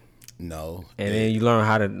overstep. No, and then you learn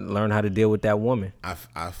how to deal with that woman.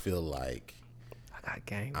 I feel like I got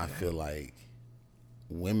game. I feel like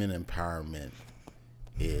women empowerment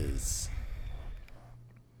is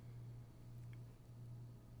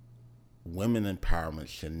women empowerment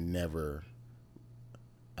should never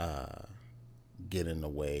get in the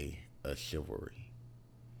way of chivalry.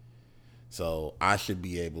 So I should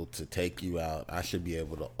be able to take you out. I should be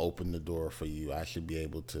able to open the door for you. I should be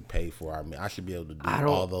able to pay for our meal. I should be able to do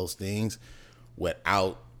all those things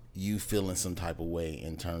without you feeling some type of way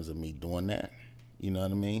in terms of me doing that. You know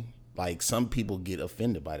what I mean? Like some people get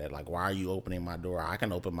offended by that. Like, why are you opening my door? I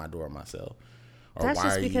can open my door myself. Or that's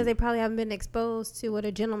just because they probably haven't been exposed to what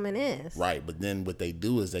a gentleman is. Right. But then what they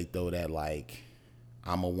do is they throw that like,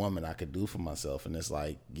 I'm a woman, I could do for myself. And it's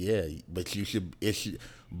like, yeah, but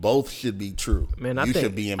both should be true. Man, you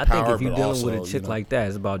should be empowered. I think if you're dealing also, with a chick like that,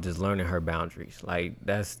 it's about just learning her boundaries. Like,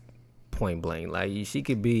 that's point blank. Like, she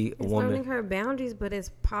could be a woman. Learning her boundaries, but it's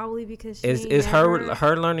probably because she it's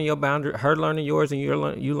her learning your boundary, her learning yours, and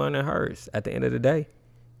you learning hers at the end of the day.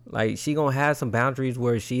 Like, she gonna have some boundaries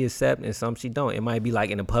where she accept and some she don't. It might be like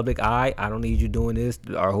in the public eye, I don't need you doing this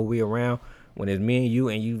or who we around. When it's me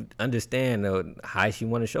and you understand how she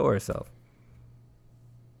want to show herself.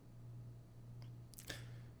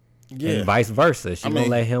 Yeah. And vice versa. She gonna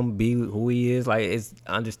let him be who he is. Like, it's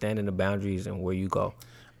understanding the boundaries and where you go.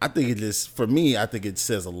 I think it just, for me, I think it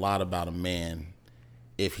says a lot about a man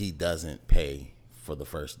if he doesn't pay for the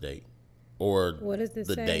first date or what does this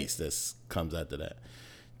the say? dates that comes after that.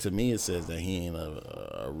 To me, it says that he ain't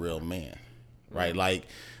a real man, right? Like,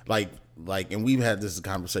 and we've had this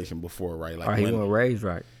conversation before, right? Like, he gonna raise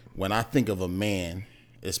right. When I think of a man,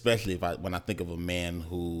 especially when I think of a man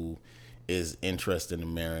who is interested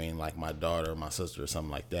in marrying like my daughter or my sister or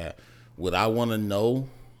something like that, what I want to know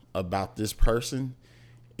about this person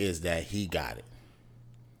is that he got it.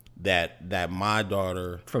 That my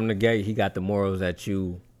daughter, from the gate, he got the morals that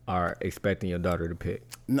you are expecting your daughter to pick.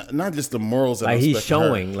 Not just the morals that like I'm he's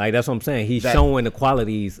showing her. Like, that's what I'm saying. He's showing the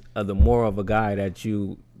qualities of the moral of a guy that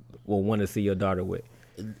you will want to see your daughter with.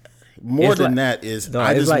 More it's than like, that is, no,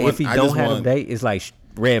 it's like if he don't have a date, it's like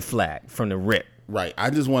red flag from the rip. Right. I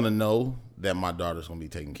just want to know that my daughter's gonna be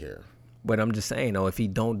taken care of. But I'm just saying, though, if he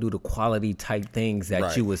don't do the quality type things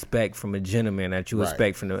that you expect from a gentleman, that you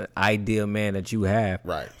expect from the ideal man that you have,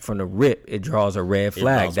 from the rip, it draws a red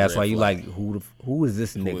flag. That's why you like, who is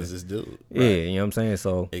this nigga? Who is this dude? Yeah, you know what I'm saying?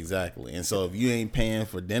 So exactly. And so if you ain't paying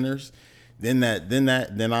for dinners, then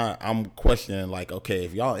I'm questioning, like, okay,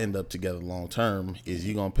 if y'all end up together long term, is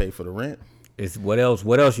you gonna pay for the rent? It's what else?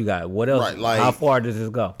 What else you got? What else? Right, like, how far does this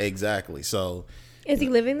go? Exactly. So is he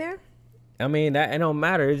living there? I mean, that it don't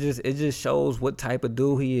matter. It just shows what type of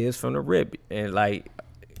dude he is from the rip, and like,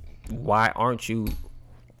 why aren't you?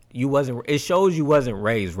 You wasn't. It shows you wasn't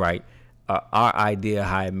raised right. Our idea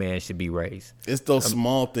how a man should be raised. It's those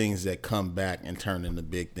small things that come back and turn into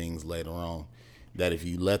big things later on. That if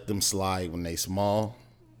you let them slide when they small,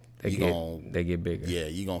 they get bigger. Yeah,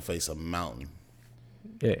 you gonna face a mountain.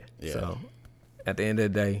 Yeah. So at the end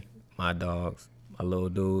of the day, my dogs, my little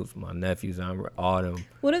dudes, my nephews, all them.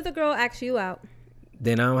 What if the girl asks you out?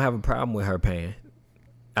 Then I don't have a problem with her paying.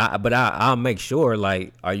 But I'll make sure,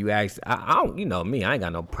 like, are you asking? I don't, you know me, I ain't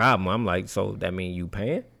got no problem. I'm like, so that mean you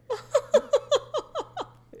paying?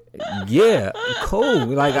 Yeah, cool.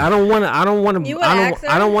 Like, I don't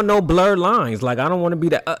want no blurred lines. Like, I don't want to be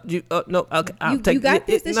that. No, okay, I'll take. You got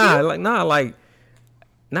this year?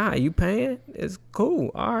 Nah, you paying? It's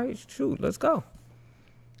cool. All right, shoot, let's go.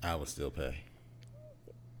 I would still pay.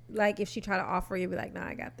 Like, if she try to offer, you'd be like, nah,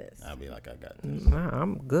 I got this. I'd be like, I got this. Nah,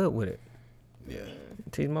 I'm good with it. Yeah.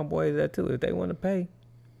 Teach my boys that too. If they want to pay,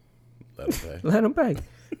 let them pay. Let them pay.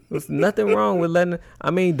 There's nothing wrong with letting.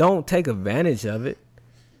 I mean, don't take advantage of it.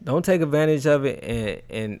 Don't take advantage of it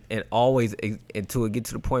and always until it get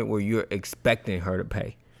to the point where you're expecting her to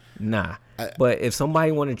pay. Nah. But if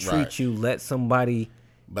somebody want to treat you, let somebody.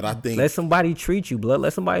 But I think let somebody treat you, blood.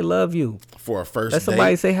 Let somebody love you. For a first let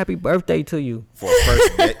somebody say happy birthday to you. For a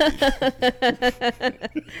first date.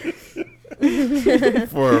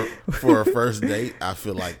 for a first date, I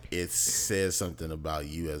feel like it says something about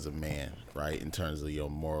you as a man, right? In terms of your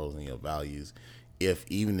morals and your values.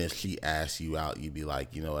 Even if she asks you out, you'd be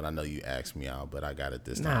like, you know what? I know you asked me out, but I got it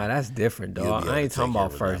this time. Nah, that's different, dog. I ain't talking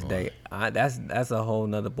about first date. That's a whole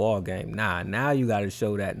nother ball game. Nah, now you got to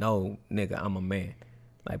show that no, nigga, I'm a man.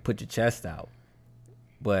 Like, put your chest out.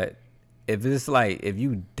 But if it's like, if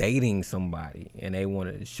you dating somebody and they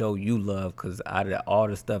want to show you love because out of all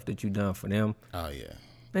the stuff that you done for them, oh yeah,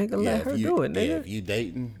 nigga, let her do it, nigga. Yeah, if you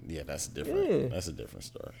dating, that's different. Yeah. That's a different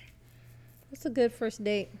story. What's a good first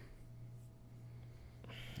date?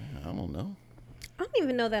 I don't know. I don't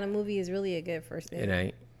even know that a movie is really a good first date. It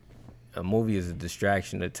ain't. A movie is a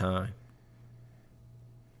distraction of time.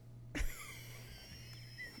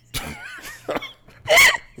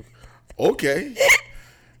 Okay.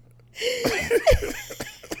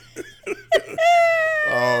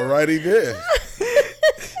 Alrighty then.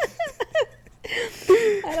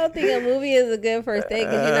 I don't think a movie is a good first date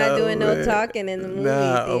because you're not doing no talking in the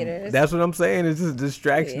movie theaters. That's what I'm saying. It's just a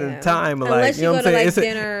distraction of time. Unless like, you know what I'm saying? Like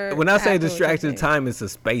dinner when I say distraction of time, it's a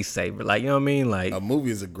space saver. Like, you know what I mean? Like, a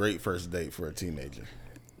movie is a great first date for a teenager.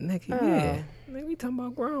 Nigga, yeah. Nigga, we talking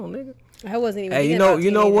about grown, nigga. I wasn't even. Hey, you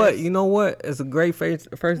know what? It's a great first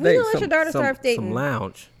date. Let your daughter start dating? Some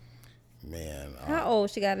lounge. Man, how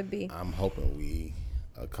old she got to be? I'm hoping we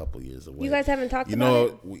a couple years away. You guys haven't talked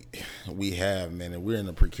about it? We have, man, and we're in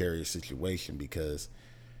a precarious situation because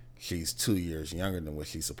she's 2 years younger than what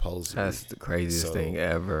she's supposed to be. That's the craziest thing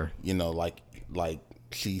ever. You know, like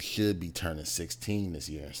she should be turning 16 this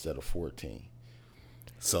year instead of 14.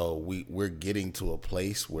 So we're getting to a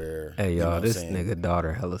place where, Hey, you know y'all, what I'm this saying? nigga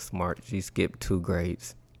daughter hella smart. She skipped 2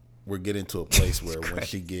 grades. We're getting to a place where when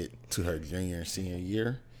she get to her junior and senior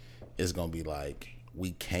year, it's gonna be like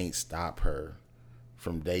we can't stop her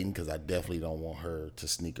from dating because I definitely don't want her to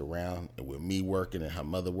sneak around. And with me working and her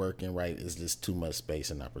mother working, right, it's just too much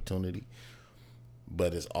space and opportunity.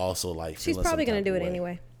 But it's also like She's probably gonna do it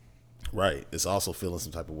anyway. Right. It's also feeling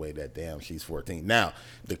some type of way that, damn, she's 14. Now,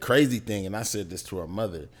 the crazy thing, and I said this to her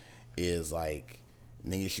mother, is like,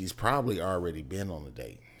 nigga, she's probably already been on a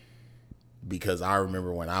date. Because I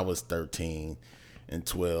remember when I was 13 and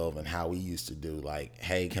 12 and how we used to do, like,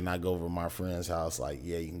 hey, can I go over to my friend's house? Like,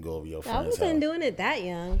 yeah, you can go over your friend's I house. wasn't doing it that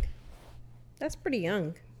young. That's pretty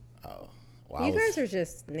young. Oh. Well, You guys are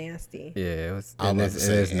just nasty. Yeah, I was and about to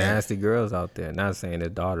say, there's and- nasty girls out there. Not saying his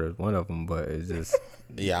daughter is one of them, but it's just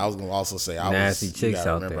Yeah, I was going to also say, Nasty you chicks gotta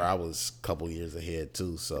out remember, there. I was a couple years ahead,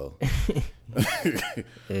 too, so.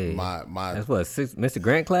 hey, my that's what Mr.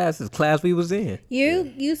 Grant class is class we was in.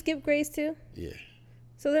 You skip grades too? yeah.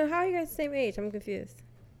 So then how are you guys the same age? I'm confused.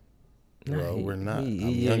 Well, we're not. He I'm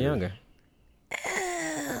a year younger.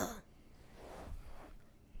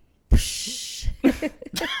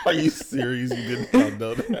 Are you serious? You didn't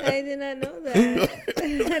know that? I did not know that.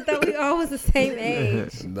 I thought we all was the same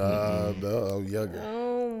age. No, I'm younger.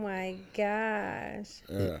 Oh my gosh.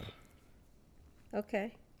 Yeah.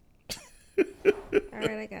 Okay. All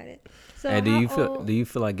right, I got it. So Hey, do how you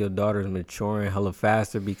feel like your daughter's maturing hella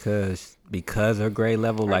faster because her grade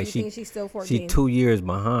level, or like do you think she's still 14? she's 2 years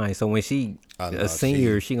behind. So when she no, a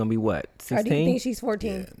senior, she gonna be what, Or do you 16? think she's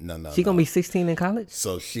 14? Yeah. No. She gonna be 16 in college?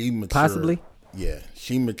 So she matured. Possibly? Yeah,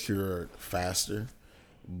 she matured faster,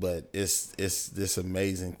 but it's this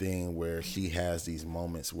amazing thing where she has these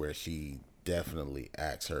moments where she definitely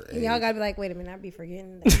acts her age. Y'all gotta be like, wait a minute, I be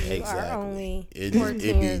forgetting that you are only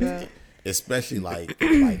 14 years old. Especially like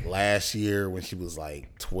last year when she was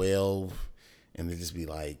like 12, and it just be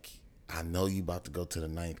like, I know you about to go to the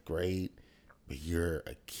 9th grade, but you're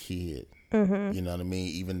a kid. Mm-hmm. You know what I mean?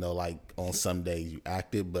 Even though like on some days you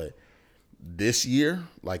acted, but this year,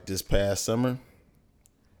 like this past summer,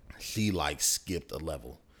 she like skipped a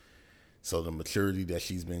level. So the maturity that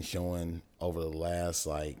she's been showing over the last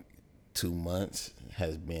like 2 months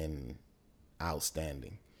has been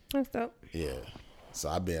outstanding. That's dope. Yeah. So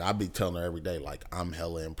I be telling her every day, like, I'm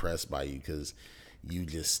hella impressed by you because you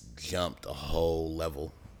just jumped a whole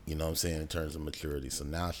level, you know what I'm saying, in terms of maturity. So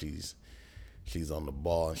now she's on the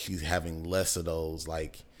ball and she's having less of those,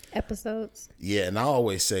 like, Episodes. yeah. And I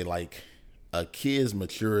always say, like, a kid's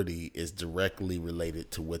maturity is directly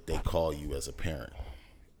related to what they call you as a parent.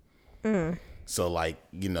 So, like,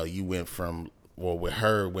 you know, you went from, well, with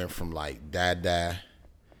her, it went from, like, dada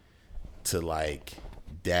to, like,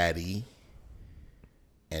 daddy.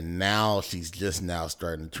 And now she's just now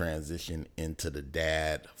starting to transition into the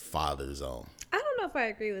dad-father zone. I don't know if I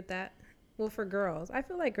agree with that. Well, for girls, I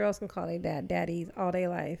feel like girls can call their dad daddies all day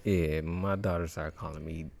life. Yeah, my daughter started calling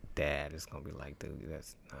me dad. It's gonna be like, dude,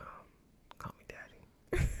 call me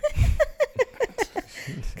daddy.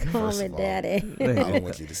 Call First me of all, daddy. I don't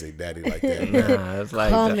want you to say daddy like that. Nah, it's like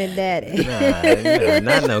Call me daddy.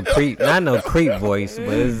 not no creep voice, but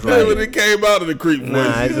it's When like it came out of the creep voice.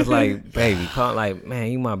 nah, it's just like baby, call like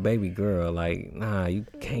man, you my baby girl. Like nah, you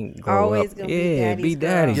can't grow Always up. gonna be Yeah, daddy's be girl.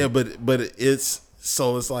 daddy. Yeah, but it's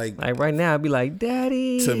so it's like Like right now, I'd be like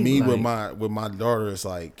daddy. to me like, with my daughter, it's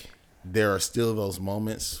like there are still those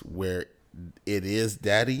moments where it is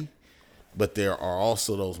daddy, but there are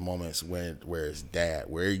also those moments where it's dad,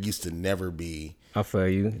 where it used to never be. I feel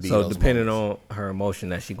you. So those depending on her emotion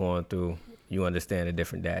that she going through, you understand the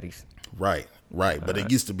different daddies, Right. But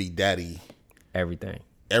it used to be daddy everything.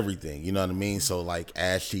 everything, you know what I mean? So like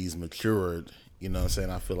as she's matured, you know what I'm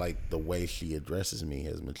saying, I feel like the way she addresses me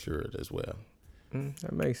has matured as well.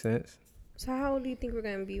 That makes sense. So how old do you think we're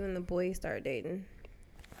gonna be when the boys start dating?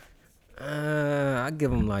 I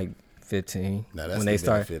give them like 15. Now that's when the they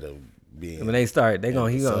start, benefit of being when they start, he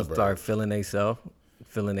gonna suburbs. start feeling theyself,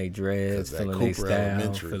 feeling they dreads, 'Cause that feeling they Cooper style,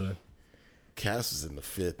 Elementary, feeling. Cass was in the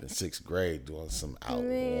 5th and 6th grade doing some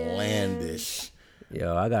outlandish.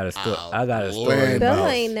 Yo, I got a story Outlandish. Bella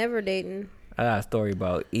about. ain't never dating. I got a story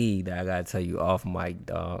about E that I gotta tell you off mic,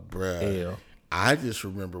 dog. Bruh. Ew. I just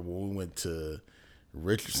remember when we went to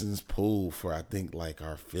Richardson's pool for I think like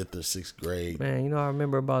our 5th or 6th grade. Man, you know I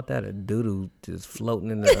remember about that a doodoo just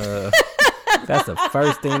floating in the. That's the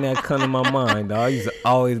first thing that come to my mind, dog. I used to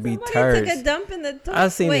always be Somebody turds. took a dump in the toilet. I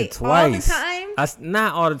seen it twice. All the time?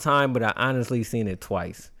 Not all the time, but I honestly seen it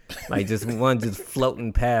twice. Like just one just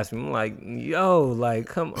floating past me. I'm like, yo, like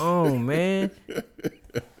come on, man.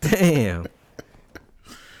 Damn.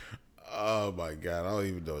 Oh my God, I don't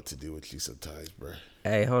don't even know what to do with you sometimes, bro.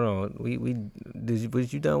 Hey, hold on.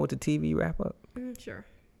 Was you done with the TV wrap up? Sure.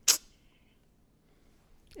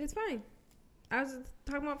 It's fine. I was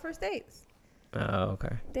talking about first dates. Oh,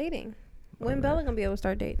 okay. Dating. When Bella gonna be able to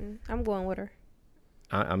start dating? I'm going with her.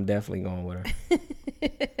 I'm definitely going with her.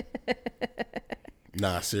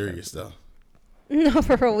 Nah, serious though. No,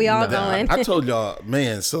 for real, we all going. I told y'all,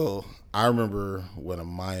 man. So I remember when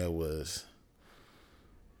Amaya was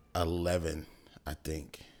 11, I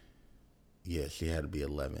think. Yeah, she had to be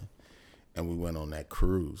 11, and we went on that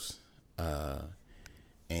cruise,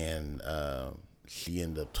 and she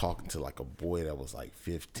ended up talking to like a boy that was like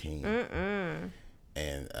 15,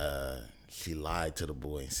 and she lied to the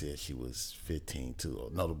boy and said she was 15 too.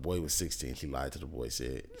 No, the boy was 16. She lied to the boy,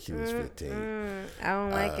 said she was 15. I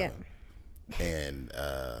don't like it. And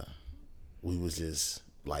we was just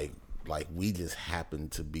like we just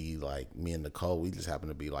happened to be like, me and Nicole, we just happened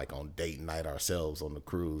to be like on date night ourselves on the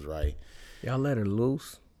cruise, right? Y'all let her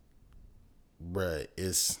loose? Bruh,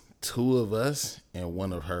 it's 2 of us and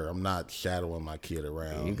 1 of her. I'm not shadowing my kid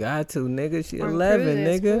around. You got to, nigga. She On 11,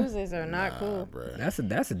 nigga. Cruises are not cool. Bruh.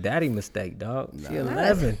 That's a daddy mistake, dog. She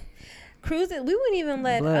 11. Cruises, we wouldn't even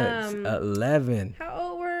let 11 how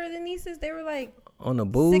old were the nieces? They were like on the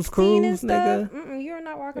booze 16 cruise, and stuff. nigga. You're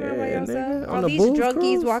not walking around by Yeah, yourself. nigga. On All the these booze druggies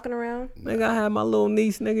cruise? walking around. Nigga, I had my little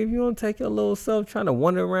niece, nigga. If you don't take your little self trying to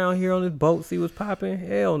wander around here on this boat, see what's popping,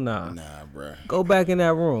 hell nah. Nah, bruh. Go back in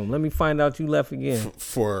that room. Let me find out you left again.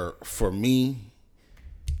 For me,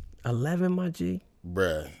 11, my G.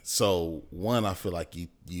 bruh. So 1, I feel like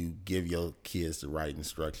you give your kids the right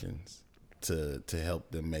instructions to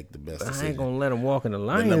help them make the best decision. I ain't gonna let them walk in the But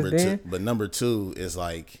lions, number two is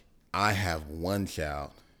like, I have 1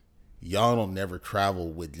 child. Y'all don't never travel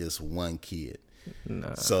with just 1 kid.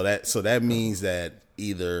 Nah. So that means that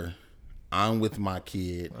either I'm with my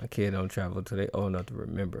kid. My kid don't travel till they old enough to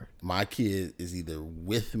remember. My kid is either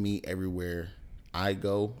with me everywhere I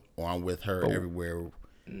go, or I'm with her everywhere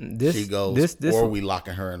she goes, or we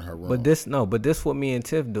locking her in her room. But this what me and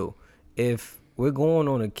Tiff do. If we're going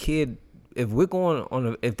on a kid, if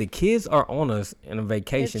the kids are on us in a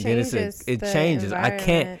vacation, then it changes.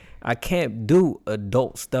 I can't do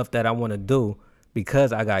adult stuff that I want to do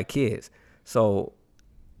because I got kids. So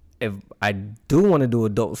if I do want to do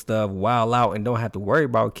adult stuff, wild out, and don't have to worry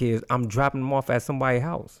about kids, I'm dropping them off at somebody's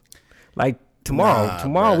house. Like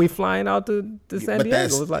tomorrow we flying out to San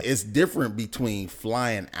Diego. It's different between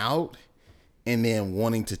flying out and then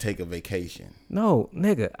wanting to take a vacation. No,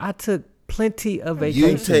 nigga, I took plenty of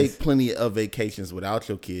vacations. You take plenty of vacations without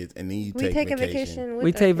your kids, and then you take a vacation with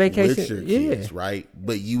we take vacation with your kids, right?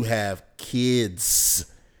 But you have kids.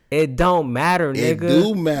 It don't matter, nigga. It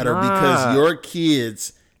do matter because your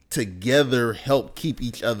kids together help keep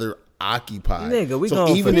each other occupied. Nigga, we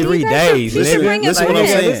going for 3 days, nigga. Listen what I'm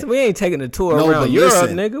saying. We ain't taking a tour around Europe,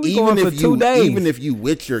 nigga. We going for 2 days. Even if you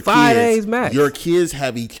with your 5 kids, days max. Your kids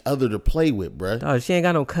have each other to play with, bruh. Dog, she ain't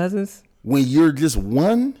got no cousins. When you're just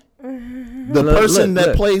one, the person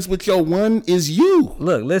that plays with your one is you.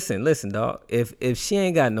 Look, listen, dog. If she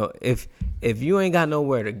ain't got no, if you ain't got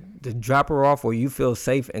nowhere to drop her off where you feel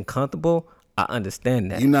safe and comfortable, I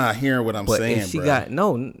understand that. You're not hearing what I'm saying, if she bro. got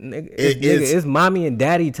nigga, it's mommy and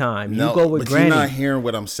daddy time. You go with granny. You're not hearing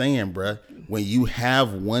what I'm saying, bro. When you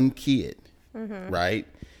have 1 kid, right,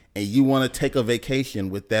 and you want to take a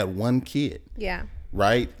vacation with that 1 kid,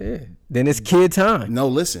 right? Yeah. Then it's kid time. No,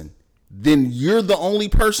 listen. Then you're the only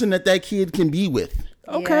person that kid can be with.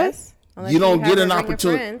 Okay. Yes. You don't get an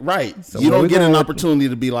opportunity, right? So you don't get an opportunity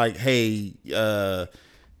to be like, "Hey, go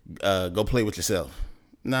play with yourself."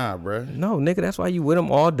 Nah, bro. No, nigga, that's why you with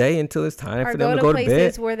them all day until it's time for them to go to bed.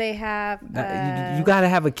 Places where they have you got to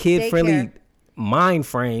have a kid-friendly mind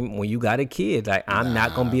frame when you got a kid. Like, I'm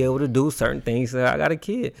not going to be able to do certain things that I got a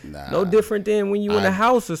kid. No different than when you in a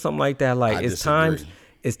house or something like that. Like, it's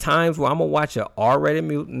times where I'm going to watch an R-rated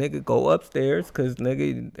nigga go upstairs because,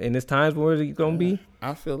 nigga, and it's times where it's going to be.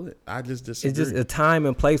 I feel it. I just disagree. It's just a time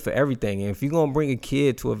and place for everything. And if you're going to bring a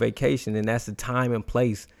kid to a vacation, then that's the time and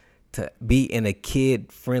place to be in a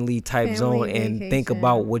kid-friendly type zone and think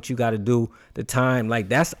about what you got to do, the time. Like,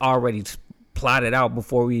 that's already plotted out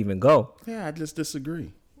before we even go. Yeah, I just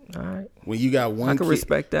disagree. All right. When you got 1 I can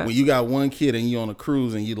respect that. When you got 1 kid and you on a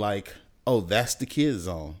cruise and you like, oh, that's the kid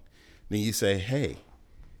zone. Then you say, hey,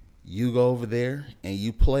 you go over there and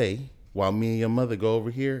you play while me and your mother go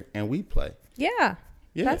over here and we play. Yeah.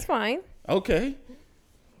 That's fine. Okay.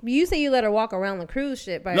 You say you let her walk around the cruise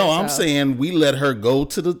ship by herself. No, I'm saying we let her go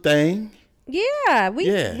to the thing. Yeah, we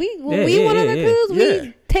went on a cruise.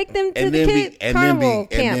 We take them to the kid carnival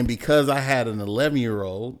camp. And then because I had an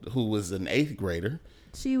 11-year-old who was an 8th grader,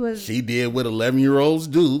 She did what 11-year-olds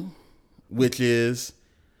do, which is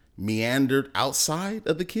meandered outside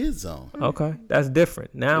of the kids zone. Okay, that's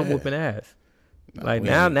different. Now I'm whooping ass. Like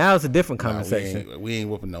now it's a different conversation. We ain't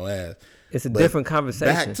whooping no ass. It's a different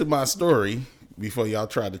conversation. Back to my story before y'all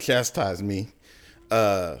tried to chastise me.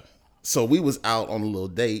 So we was out on a little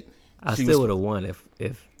date. I still would have won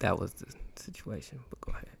if that was the situation. But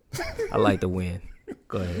go ahead. I like to win.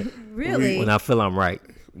 Go ahead. Really? When I feel I'm right.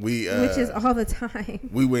 Which is all the time.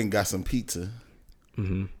 We went and got some pizza.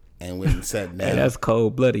 Mm-hmm. And went and sat down. Hey, that's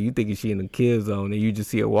cold blooded. You thinking she in the kids zone and you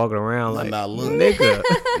just see her walking around like, look, nigga.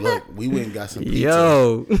 Look, we went and got some pizza.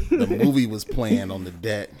 Yo. The movie was playing on the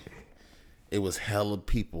deck. It was hella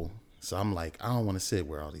people. So I'm like, I don't want to sit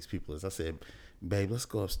where all these people is. I said, babe, let's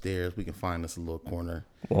go upstairs. We can find us a little corner.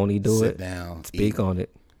 Won't he do sit it? Sit down. Speak on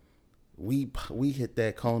it. We hit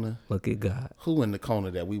that corner. Look at God. Who in the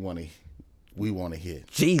corner that we want to hit?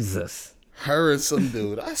 Jesus. Her and some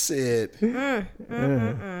dude. I said,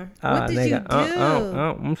 what did you do?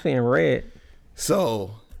 I'm seeing red.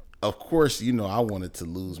 So, of course, I wanted to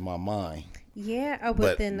lose my mind. Yeah,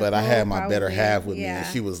 but I had my better half with me, and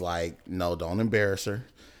she was like, "No, don't embarrass her.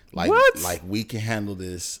 Like, what? Like we can handle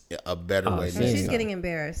this a better way." She's getting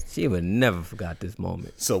embarrassed. She would never forgot this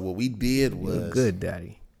moment. So what we did was, you're good,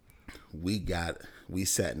 Daddy. We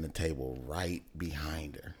sat in the table right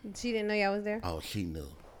behind her. She didn't know y'all was there? Oh, she knew.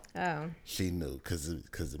 Oh, she knew because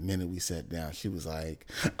the minute we sat down, she was like,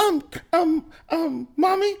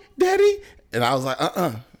 mommy, daddy, and I was like,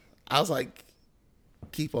 I was like,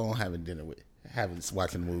 keep on having dinner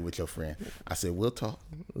watching the movie with your friend. I said, we'll talk.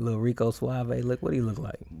 Little Rico Suave, look what he look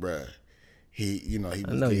like, bruh. He was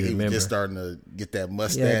just starting to get that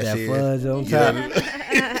mustache, that fudge on top.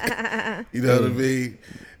 You know what I mean?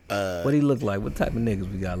 What he look like? What type of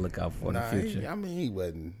niggas we gotta look out for in the future?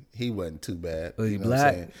 He wasn't too bad. Was he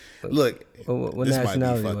black? Look, what this might be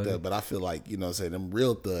nationality fucked up, but I feel like them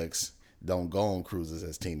real thugs don't go on cruises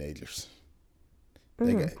as teenagers.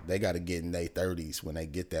 They got to get in their 30s when they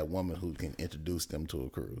get that woman who can introduce them to a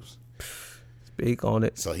cruise. Speak on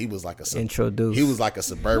it. So he was like introduce. He was like a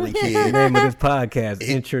suburban kid. The name of this podcast,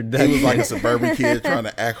 Introduction. He was like a suburban kid trying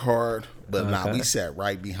to act hard, but we sat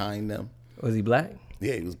right behind them. Was he black?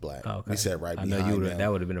 Yeah, he was black. Oh, okay. We sat right behind them.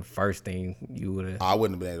 That would have been the first thing you would have. I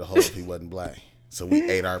wouldn't have been able to hold if he wasn't black. So we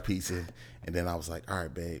ate our pizza, and then I was like, all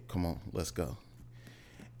right, babe, come on, let's go.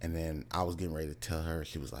 And then I was getting ready to tell her.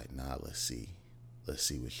 She was like, nah, let's see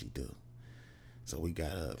what she do. So we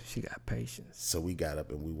got up. She got patience. So we got up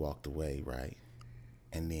and we walked away, right?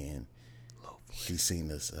 And then she seen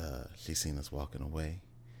us walking away.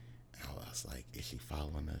 And I was like, is she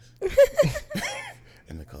following us?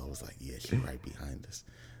 And Nicole was like, yeah, she right behind us.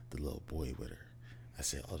 The little boy with her. I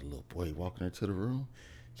said, oh, the little boy walking her to the room?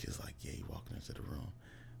 She was like, yeah, he walking her to the room.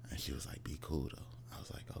 And she was like, be cool though. I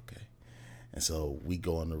was like, okay. And so we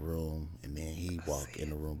go in the room, and then he walked in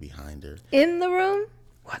the room behind her. In the room?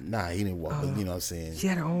 What? Nah, he didn't walk. You know what I'm saying? She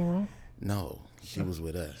had her own room? No, she was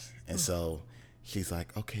with us. And so she's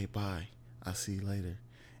like, okay, bye. I'll see you later.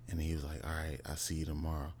 And he was like, all right, I'll see you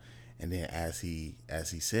tomorrow. And then as he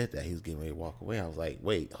said that, he was getting ready to walk away. I was like,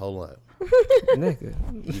 wait, hold up. Nigga.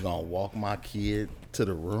 You gonna walk my kid to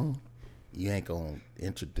the room? You ain't gonna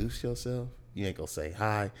introduce yourself? You ain't gonna say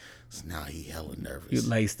hi? So now he hella nervous. You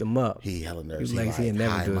laced him up. He hella nervous. You laced him,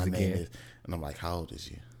 never do it again. And I'm like, how old is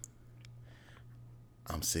you?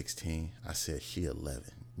 I'm 16. I said, she 11.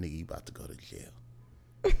 Nigga, you about to go to jail.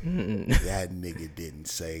 That nigga didn't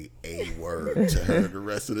say a word to her the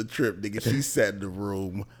rest of the trip. Nigga, she sat in the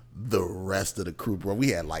room the rest of the crew, bro. We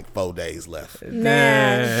had like 4 days left.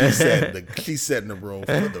 Nah. She sat in the room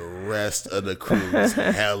for the rest of the crew. Was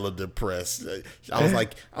hella depressed. I was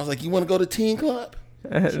like, you want to go to teen club?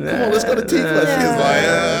 Come on, let's go to teen club. She was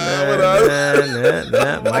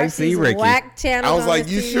like, Might see Ricky. I was like,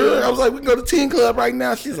 you sure? I was like, we can go to teen club right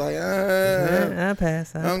now. She's like, I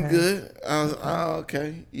pass. I'm good. I was,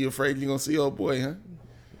 okay. You afraid you're gonna see old boy, huh?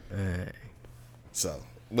 So,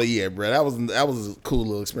 but yeah, bro, that was a cool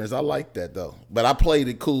little experience. I liked that though, but I played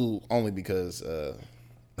it cool only because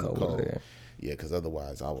Cole. Yeah, because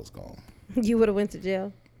otherwise I was gone. You would have went to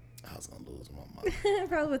jail. I was gonna lose my mind.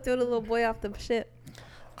 Probably would throw the little boy off the ship.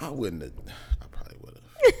 I wouldn't have. I probably would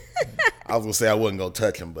have. I was gonna say I wasn't gonna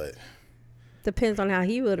touch him, but depends on how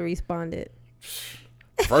he would have responded.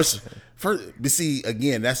 First, but see,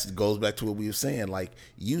 again, that goes back to what we were saying. Like,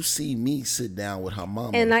 you see me sit down with her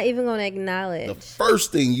mama, and not even gonna acknowledge. The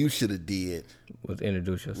first thing you should have did was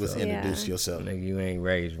introduce yourself. Nigga, you ain't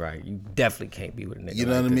raised right. You definitely can't be with a nigga. You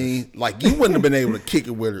know what I mean? Like, you wouldn't have been able to kick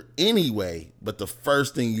it with her anyway. But the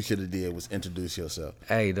first thing you should have did was introduce yourself.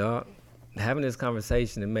 Hey, dog, having this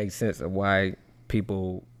conversation, it makes sense of why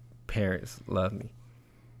parents love me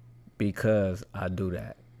because I do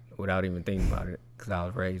that without even thinking about it because I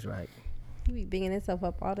was raised right. You be bigging yourself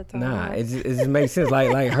up all the time. Nah, it just makes sense.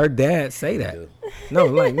 Like her dad say that. No,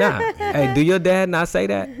 like nah. Hey, do your dad not say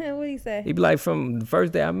that? What he say? He be like, from the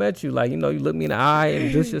first day I met you, like, you know, you look me in the eye and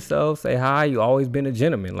introduce yourself, say hi. You always been a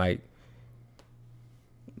gentleman. Like,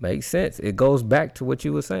 makes sense. It goes back to what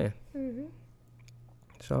you were saying. Mm-hmm.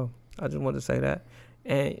 So I just wanted to say that.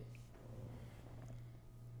 And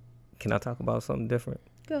can I talk about something different?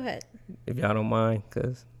 Go ahead. If y'all don't mind,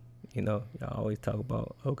 because, you know, y'all always talk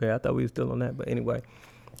about, okay, I thought we were still on that. But anyway,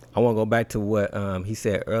 I want to go back to what he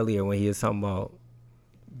said earlier when he was talking about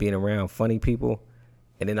being around funny people.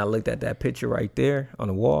 And then I looked at that picture right there on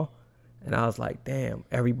the wall, and I was like, damn,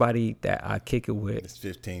 everybody that I kick it with. It's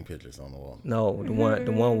 15 pictures on the wall. No, the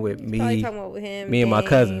one with He's me, probably talking about with him, me and my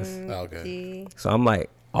cousins. Okay. G. So I'm like,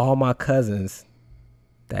 all my cousins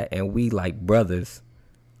and we like brothers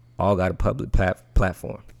all got a public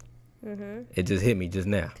platform. Mm-hmm. It just hit me just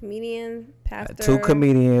now. Comedian, pastor. 2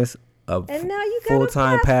 comedians, a and now you got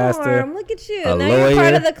full-time a platform. pastor. Look at you. A Now lawyer, you're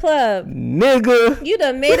part of the club. Nigga. You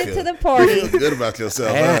done made it to the party. You feel good about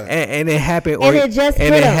yourself, huh? And it happened. And it just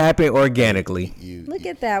hit him. happened organically. Look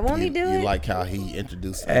at that. Won't he do it? You like how he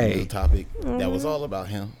introduced a new topic that was all about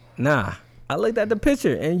him. Nah, I looked at the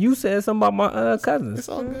picture and you said something about my cousins. It's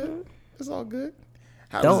all good. It's all good.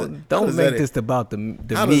 How Don't make this about the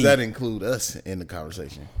how me. does that include us in the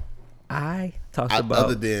conversation? I talked about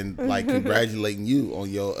Other than like congratulating you on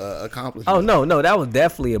your accomplishment. Oh no, that was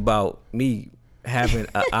definitely about me having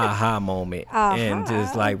an aha moment and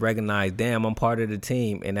just like recognize, damn, I'm part of the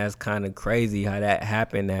team, and that's kind of crazy how that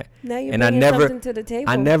happened. Now you're and bringing something to the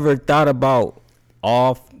table. I never thought about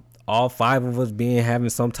all 5 of us having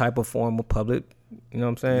some type of form of public. You know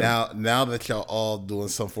what I'm saying? Now that y'all all doing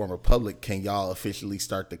some form of public, can y'all officially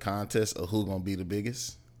start the contest of who gonna be the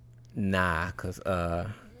biggest? Nah, cause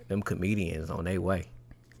them comedians on their way.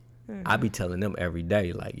 I be telling them every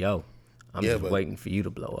day, like, yo, I'm just waiting for you to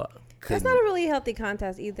blow up. That's not a really healthy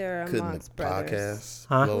contest either amongst brothers.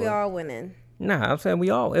 We all winning. Nah, I'm saying we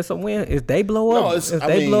all. It's a win. If they blow up,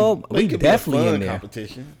 blow up, we could definitely be a fun in there.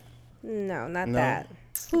 Competition. No, not that.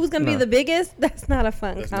 Who's gonna be the biggest? That's not a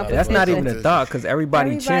fun competition. That's not even a thought because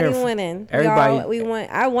everybody cheering. Winning. Everybody, we want.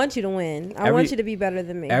 I want you to win. I want you to be better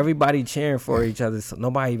than me. Everybody cheering for each other. So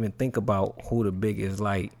nobody even think about who the biggest.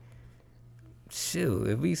 Like, shoot,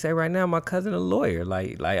 if we say right now, my cousin a lawyer.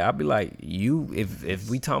 Like I'll be like, you. If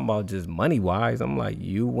we talking about just money wise, I'm like,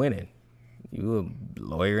 you winning. You a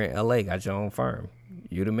lawyer in LA, got your own firm.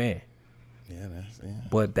 You the man. Yeah.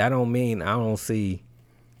 But that don't mean I don't see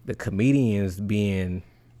the comedians being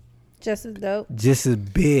just as dope, just as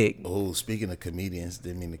big. Oh, speaking of comedians,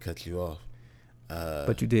 didn't mean to cut you off.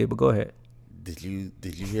 But you did. But go ahead. Did you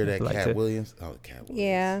hear that Cat Williams? Oh, Cat Williams.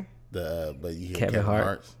 Yeah. But you hear Kevin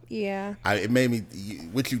Hart. Yeah. It made me.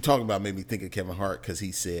 What you talking about made me think of Kevin Hart because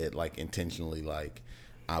he said like intentionally like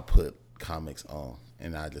I put comics on,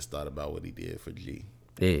 and I just thought about what he did for G.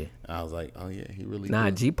 Yeah. I was like, oh yeah, he really. Nah,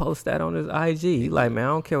 did. G post that on his IG. He like, man, I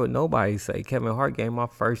don't care what nobody say. Kevin Hart gave my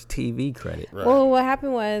first TV credit. Right. Well, what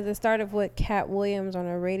happened was it started with Cat Williams on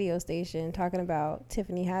a radio station talking about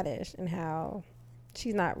Tiffany Haddish and how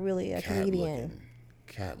she's not really a comedian.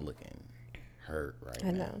 Cat looking hurt right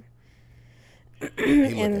I now. know. He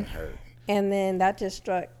looking hurt. And then that just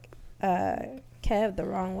struck Kev the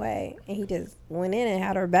wrong way, and he just went in and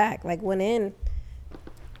had her back. Like went in.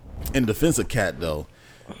 In defense of Cat though,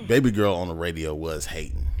 Baby Girl on the radio was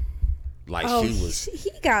hating. Like she was.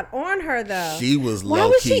 He got on her though. She was low key. Why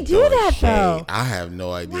would she do that shade. though? I have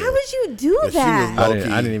no idea. Why would you do that?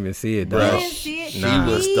 I didn't even see it though. You didn't see it? She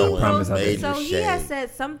was throwing major So he had shade.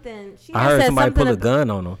 said something. I heard somebody pull a gun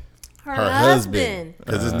on him. Her husband.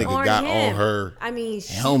 Because this nigga got on her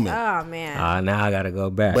helmet. Oh man. Now I gotta go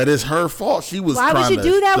back. But it's her fault. She was Why trying would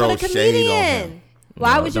you do that to with a throw shade on him. comedian?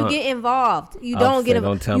 Why would you get involved? You don't get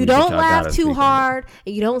involved. Don't you don't laugh too hard,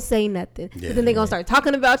 and you don't say nothing. Yeah, then they gonna start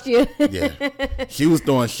talking about you. Yeah, she was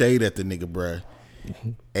throwing shade at the nigga, bruh.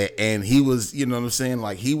 And he was, you know what I'm saying?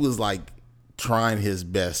 Like he was like trying his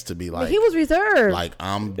best to be like. But he was reserved. Like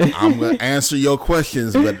I'm gonna answer your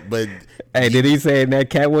questions, but. Hey, did he say that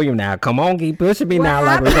Cat Williams? Now, come on, keep pushing me now.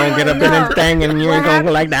 Like we're gonna get up in this thing, and you ain't gonna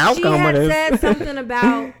like the outcome of this. She had said something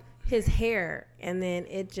about his hair, and then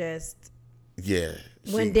it just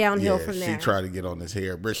went downhill from there. She tried to get on his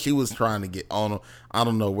hair, but she was trying to get on him. I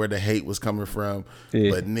don't know where the hate was coming from,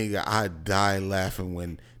 but nigga, I died laughing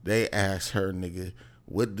when they asked her, nigga,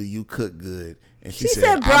 what do you cook good? And she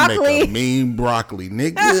said broccoli. I make a mean broccoli,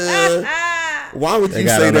 nigga. Why would you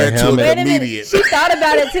say that to a comedian? She thought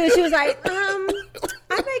about it too. She was like,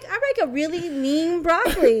 I make a really mean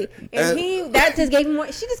broccoli, and that just gave him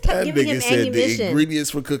more. She just kept giving him ammunition. The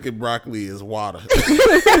ingredients for cooking broccoli is water.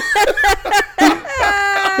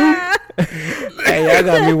 Hey, y'all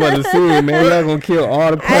got me want to see it, man. Y'all gonna kill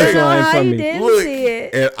all the punchlines from me. Look, see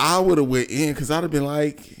it. And I would have went in because I'd have been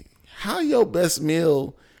like, "How your best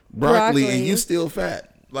meal broccoli and you still fat?"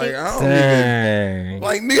 Like I don't even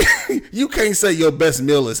like nigga, you can't say your best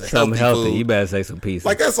meal is something healthy. Food. You better say some pieces.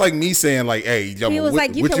 Like that's like me saying like, "Hey, yo,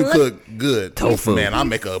 what you cook good? Tofu, man. I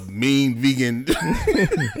make a mean vegan."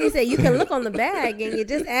 He said you can look on the bag and you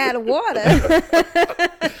just add water.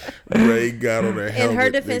 Ray got on her helmet. In her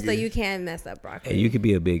defense, though, you can mess up broccoli. Hey, you could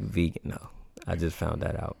be a big vegan. No, I just found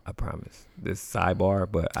that out. I promise. This sidebar,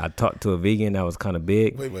 but I talked to a vegan that was kind of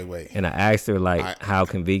big. Wait. And I asked her how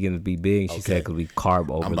can vegans be big? And she said because we carb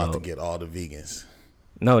overload. I'm about to get all the vegans.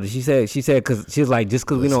 No, she said because she was like just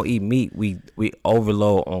because we don't eat meat, we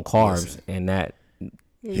overload on carbs, and that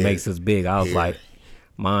makes us big. I was like,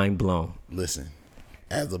 mind blown. Listen,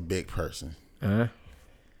 as a big person,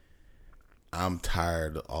 I'm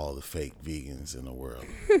tired of all the fake vegans in the world.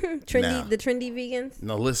 The trendy vegans?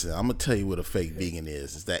 No, listen, I'm gonna tell you what a fake vegan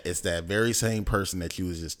is. It's that very same person that you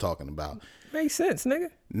was just talking about. Makes sense, nigga.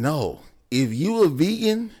 No. If you a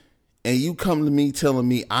vegan and you come to me telling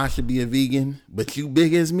me I should be a vegan, but you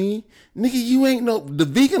big as me, nigga, you ain't the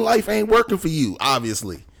vegan life ain't working for you,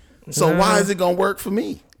 obviously. So why is it gonna work for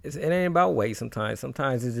me? It ain't about weight sometimes.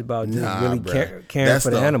 Sometimes it's about just really caring for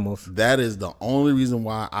the animals. That is the only reason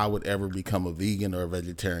why I would ever become a vegan or a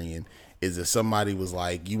vegetarian is if somebody was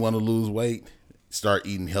like, you want to lose weight? Start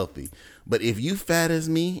eating healthy. But if you fat as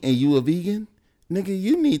me and you a vegan, nigga,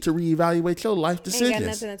 you need to reevaluate your life decisions. Ain't got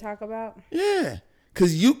nothing to talk about? Yeah.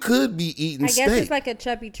 Because you could be eating steak. I guess it's like a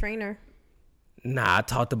chubby trainer. Nah, I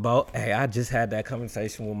talked about, I just had that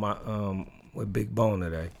conversation with my with Big Bone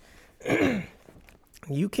today.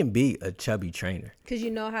 You can be a chubby trainer because you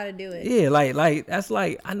know how to do it. Yeah, like that's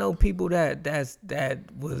like I know people that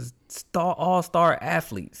was all-star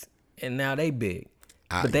athletes and now they big,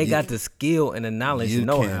 but they got the skill and the knowledge and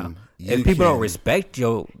know-how. If people don't respect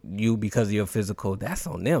you because of your physical, that's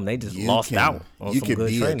on them. They just lost out on some good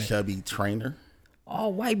training. You can be a chubby trainer.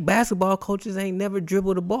 All white basketball coaches ain't never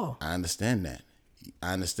dribbled the ball. I understand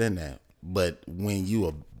that, but when you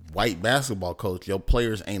a white basketball coach, your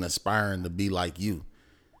players ain't aspiring to be like you.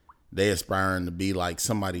 They aspiring to be like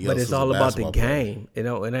somebody else. But it's all about the game. It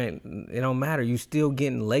don't matter. You still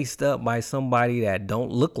getting laced up by somebody that don't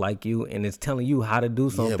look like you and is telling you how to do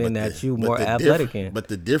something that you more athletic in. But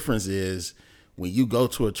the difference is when you go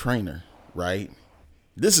to a trainer, right?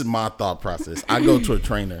 This is my thought process. I go to a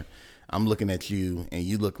trainer, I'm looking at you and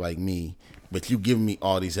you look like me, but you giving me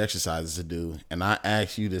all these exercises to do. And I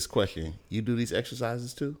ask you this question, you do these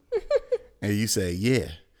exercises too? And you say, yeah.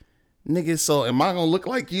 Nigga, so am I gonna look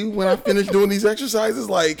like you when I finish doing these exercises?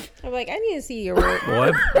 Like, I'm like, I need to see your work.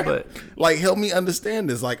 Boy, but like, help me understand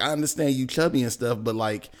this. Like, I understand you chubby and stuff, but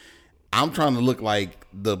like, I'm trying to look like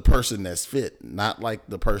the person that's fit, not like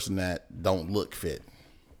the person that don't look fit.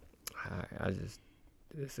 I just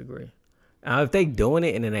disagree. If they doing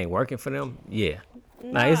it and it ain't working for them, yeah.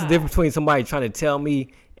 Nah. It's the difference between somebody trying to tell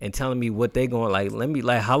me and telling me what they going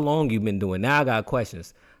like. How long you been doing? Now I got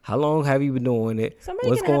questions. How long have you been doing it? Somebody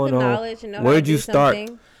What's can going have the on? knowledge and know Where'd how to you do start?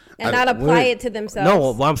 And not apply it to themselves.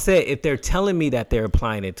 No, what I'm saying, if they're telling me that they're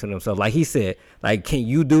applying it to themselves, like he said, like, can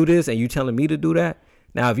you do this? And you telling me to do that?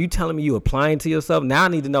 Now, if you telling me you applying to yourself, now I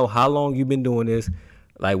need to know how long you've been doing this.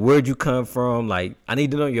 Like, where'd you come from? Like, I need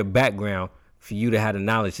to know your background for you to have the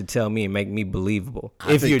knowledge to tell me and make me believable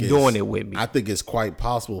if you're doing it with me. I think it's quite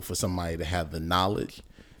possible for somebody to have the knowledge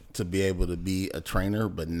to be able to be a trainer,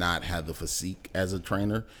 but not have the physique as a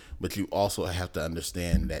trainer. But you also have to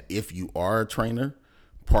understand that if you are a trainer,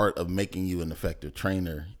 part of making you an effective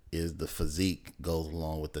trainer is the physique goes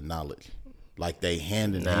along with the knowledge. Like they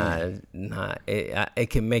hand in hand. It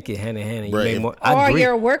can make it hand in hand. Or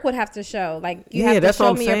your work would have to show. Like you have to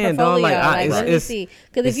show me your portfolio. Let me see.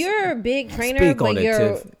 Because if you're a big trainer, but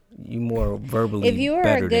you more verbally. If you are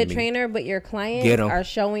a good trainer, but your clients are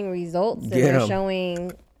showing results and they're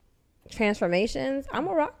showing transformations, I'm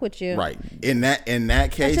gonna rock with you. Right. In that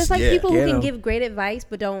case, it's just like people who can give great advice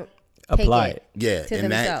but don't apply it. Yeah.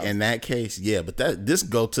 In that case, yeah. But this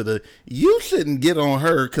go to the you shouldn't get on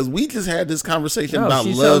her because we just had this conversation about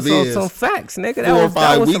love is some facts, nigga. 4 or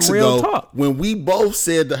 5 weeks ago when we both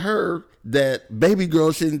said to her that baby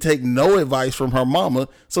girl shouldn't take no advice from her mama.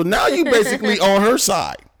 So now you basically on her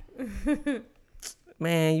side.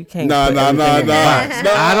 Man, you can't. Nah.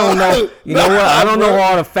 I don't know. You know what? I don't know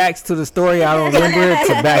all the facts to the story. I don't remember it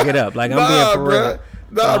to back it up. Like I'm being for real.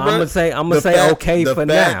 I'm gonna say okay for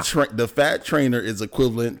now. The fat trainer is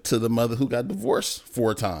equivalent to the mother who got divorced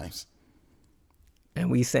 4 times. And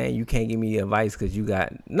we saying you can't give me advice because you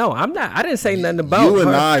got no. I'm not. I didn't say nothing about you her.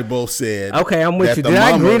 and I both said. Okay, I'm with you. Did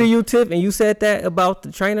I agree to you, Tiff? And you said that about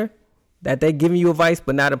the trainer, that they giving you advice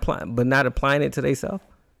but not applying it to themselves.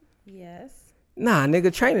 Yes. Nah,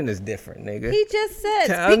 nigga, training is different, nigga. He just said.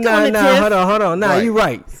 Speak nah, on it, nah, Tiff. hold on. Nah, Right. you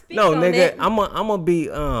right. Speak No, on nigga, it. I'm gonna be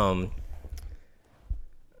I'm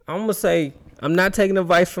gonna say I'm not taking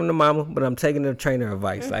advice from the mama, but I'm taking the trainer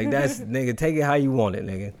advice. Like that's nigga, take it how you want it,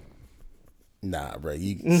 nigga. Nah, bro.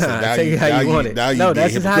 Take it how you want it. Now you No, being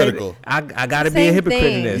that's just how hypocritical. I gotta be a Same hypocrite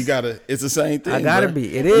thing. in this. You gotta. It's the same thing. I gotta bro.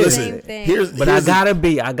 be. It is. Listen, Same thing. here's But I gotta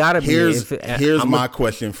be. Here's I'm my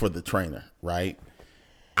question for the trainer. Right.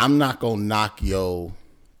 I'm not gonna knock your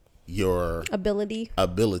Ability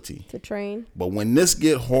ability, to train. but when this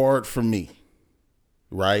get hard for me,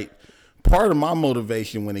 right? Part of my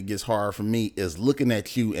motivation when it gets hard for me is looking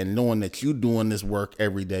at you and knowing that you doing this work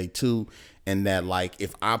every day too, and that like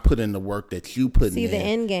if I put in the work that you put See in, the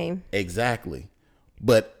end game. exactly.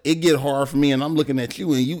 But it get hard for me, and I'm looking at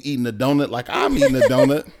you, and you eating a donut like I'm eating a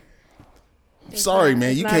donut. Sorry,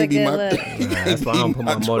 man, you not can't a be good my. look. you Nah, can't that's why I be don't put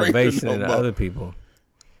my trainer motivation no into more. other people.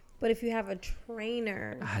 But if you have a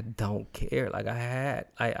trainer, I don't care. Like I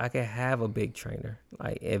can have a big trainer.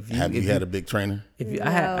 Like if you Have you had a big trainer? if you,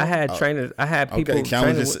 I had trainers. I had people. Okay,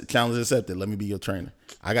 challenge training accepted. Let me be your trainer.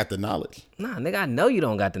 I got the knowledge. nah, nigga, I know you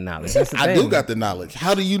don't got the knowledge. That's the I thing. do got the knowledge.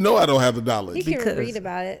 How do you know I don't have the he knowledge? can Because- read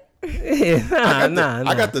about it. Yeah, nah.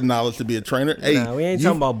 I got the knowledge to be a trainer. Hey, Nah, we ain't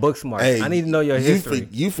talking about book smart. Hey, I need to know your history.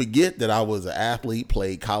 You forget that I was an athlete,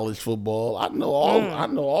 played college football. I know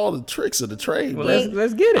all the tricks of the trade. Well, bro.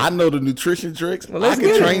 let's get it. I know the nutrition tricks. Well, I let's can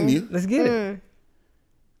get train it. you. Let's get it.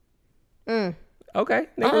 Okay,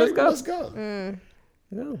 nigga, All let's right, go. Let's go.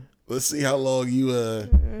 Go. Let's see how long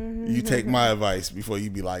you take my advice before you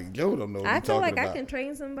be like, Joe don't know what I you're feel talking like I about. can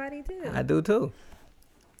train somebody too. I do too.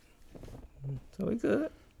 So we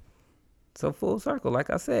good. So full circle, like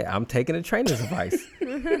I said, I'm taking the trainer's advice.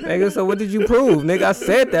 Nigga, so what did you prove? Nigga, I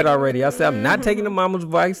said that already. I said I'm not taking the mama's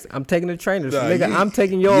advice. I'm taking the trainer's. Nah, nigga, you- I'm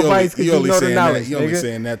taking your advice because you only know the saying knowledge. That, you only nigga.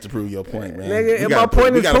 saying that to prove your point, man. Nigga, We and gotta my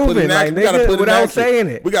point we is gotta put proven, in like, action. We gotta nigga, put in without action. saying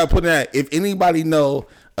it. We gotta put in that. If anybody know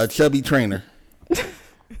a chubby trainer,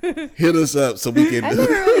 hit us up so we can. I've never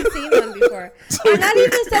really seen one before. Or not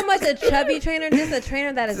even so much a chubby trainer, just a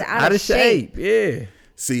trainer that is out of shape. Yeah.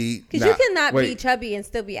 See, Because you cannot be chubby and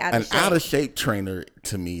still be out of an shape. out of shape trainer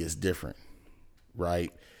to me is different,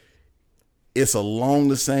 right? It's along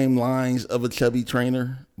the same lines of a chubby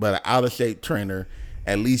trainer, but an out of shape trainer,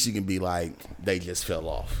 at least you can be like, they just fell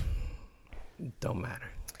off. Don't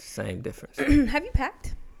matter. Same difference. Have you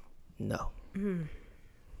packed? No.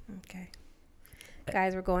 Okay.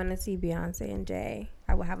 Guys, we're going to see Beyonce and Jay.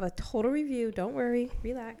 I will have a total review. Don't worry.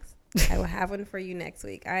 Relax. I will have one for you next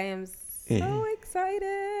week. I am so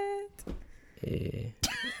excited. Yeah.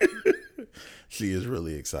 She is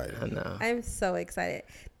really excited. I know. I'm so excited.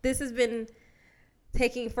 This has been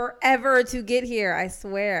taking forever to get here, I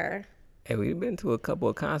swear. Hey, we've been to a couple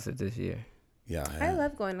of concerts this year. Yeah, I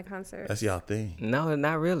love going to concerts. that's y'all thing. No,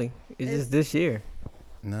 not really. It's just this year.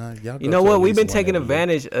 Nah, y'all. You know what? We've been taking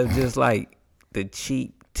advantage of just like the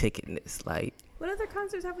cheap ticketness. Like What other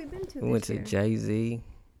concerts have we been to we went to year? Jay-Z.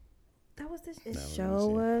 That was this was show this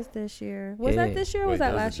year. was this year. Was Yeah. that this year or Wait, was that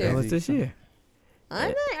that was last a That year? was this year. Are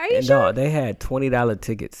you And sure? dog, they had $20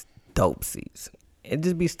 tickets, dope seats. It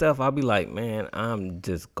just be stuff I'll be like, man, I'm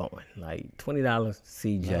just going. Like $20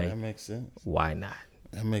 CJ. that makes sense. Why not?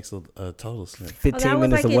 That makes a total sense. 15 Oh, that was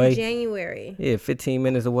minutes like away. in January. Yeah, 15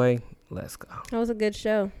 minutes away. Let's go. That was a good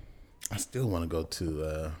show. I still want to go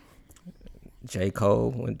to. J.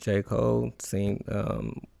 Cole. When J. Cole seen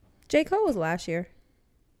J. Cole was last year.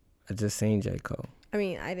 I just seen J. Cole. I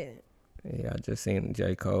mean, I didn't. Yeah, I just seen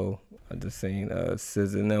J. Cole. I just seen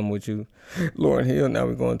SZA and them with you. Lauryn Hill. Now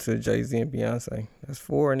we're going to Jay-Z and Beyonce. That's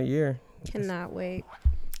 4 in a year. Cannot wait.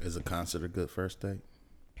 Is a concert a good first date?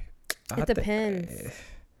 I It thi- depends.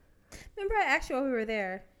 Remember, I asked you while we were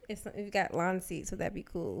there if you got lawn seats, would that be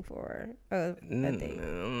cool for a date?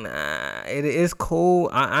 Nah, it is cool.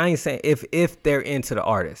 I ain't saying if they're into the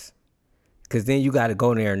artist, because then you got to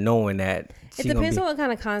go there knowing that. It depends on what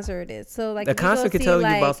kind of concert it is. So, like, the if you go concert could see, tell you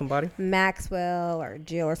like, about somebody. Maxwell or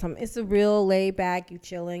Jill or something. It's a real laid back. You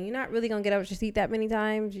chilling. You're not really gonna get up your seat that many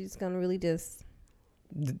times. You're just gonna really just.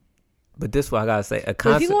 But this what I gotta say. A But if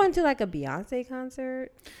concert. you go into like a Beyonce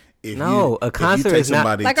concert, If No, a if concert take is not-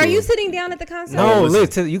 somebody like, to are you a- sitting down at the concert? no,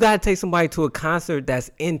 listen. look. You gotta take somebody to a concert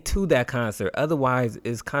that's into that concert. Otherwise,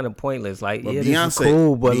 it's kind of pointless. Like, But yeah, Beyonce, this is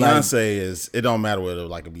cool, but like, Beyonce is. It don't matter whether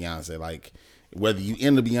like a Beyonce. Like Whether you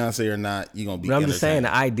into Beyonce or not, you're gonna be. But I'm just saying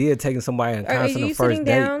the idea of taking somebody in Are concert you the first sitting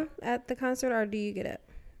date. down at the concert, or do you get up?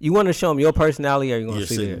 You want to show them your personality, or you gonna You're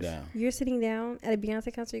see sitting theirs? down. You're sitting down at a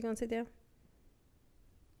Beyonce concert. You gonna sit down?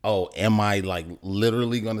 Oh, am I like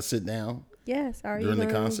literally gonna sit down? Yes. Are you During the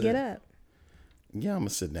gonna concert? get up? Yeah, I'm gonna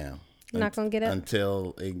sit down. You're not gonna get up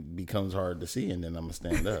until it becomes hard to see, and then I'm gonna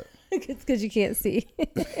stand up. It's because you can't see.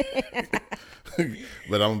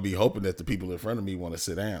 But I'm gonna be hoping that the people in front of me want to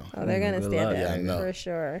sit down. Oh, they're gonna Good stand luck. up Yeah, I know. for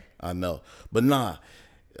sure. I know, but nah.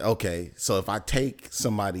 Okay, so if I take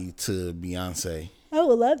somebody to Beyonce I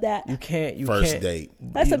would love that. You can't. You first can't. date,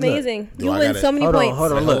 That's Look, amazing. do You I win gotta- so many Hold on, points.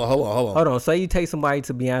 hold on. Look. hold on. Hold on. Say you take somebody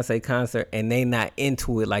to Beyonce concert and they not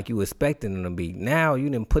into it like you expecting them to be. Now you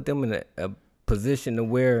didn't put them in a position to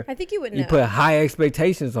where I think you would know. you put high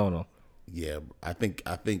expectations on them. Yeah, I think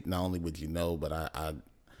not only would you know, but I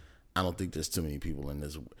don't think there's too many people in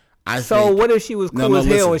this. So think, what if she was cool No, as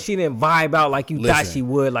hell listen. and she didn't vibe out like you thought Listen, she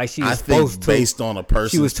would, like she I was think supposed to? based on a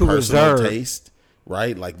person's was too personal reserved. taste,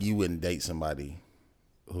 right? Like you wouldn't date somebody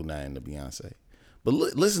who not into Beyonce. But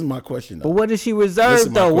listen to my question though. But what if she Listen reserved to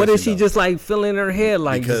my though? What if question, she though. just like feeling her head,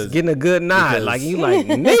 like Because- just getting a good nod, because- like you like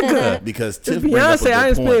nigga? Because It's Tiff brings up a Beyonce, I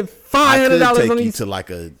good done point. spent $500 I could take on you these. to like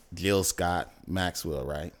a Jill Scott Maxwell,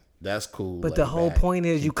 right? That's cool. But the laid whole back. point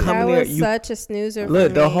is you Keep come that in there. was You such a snoozer. look.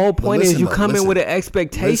 for The me. whole point is listen you though, come in listen. with an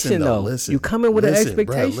expectation Listen, though, though. listen. You come in with an Listen, bruh,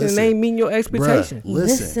 expectation, and listen. they ain't meeting your expectation. Bruh,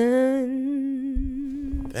 listen.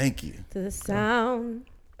 Listen Thank you. to the sound.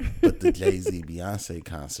 But the Jay-Z Beyonce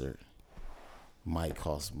concert might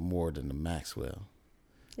cost more than the Maxwell.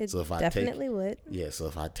 It So if I definitely would. Yeah, so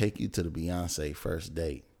if I take you to the Beyonce first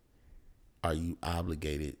date, are you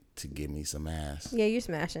obligated to give me some ass? Yeah, you're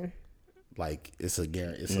smashing. Like it's a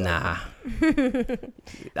guarantee. It's Nah. just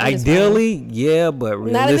Ideally, yeah, but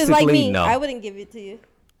Not if it's like realistically, me. no. I wouldn't give it to you.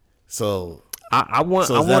 So I want.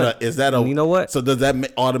 so I is want. that a, is that a You know what? So does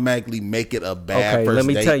that automatically make it a bad Okay, first let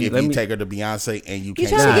me date tell you, if let you me- take her to Beyonce and you You can't?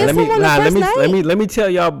 trying to see get her? someone the first night? let me tell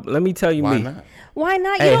y'all. Let me tell you Why me. not? Why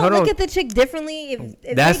not? You Hey, don't hold look on. at the chick differently.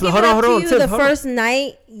 If That's they the- give hold it on, up hold to on, you Tiff, the hold on. first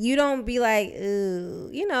night, you don't be like, ooh,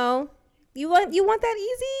 you know, you want that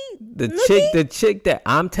easy. The nookie? chick that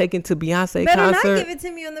I'm taking to Beyonce Better concert. not give it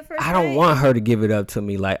to me on the first. I don't night. want her to give it up to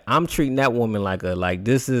me. Like I'm treating that woman like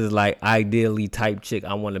this is like ideally type chick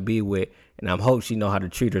I want to be with, and I'm hope she know how to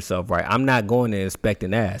treat herself right. I'm not going there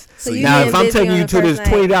expecting ass. So you now getting if I'm busy taking on you the to this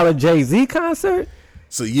first night. $20 Jay-Z concert,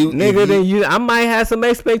 So you, nigga, if then I might have some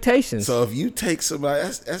expectations. so if you take somebody,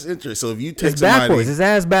 that's interesting. So if you take It's somebody backwards. It's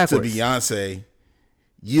ass to backwards. Beyonce,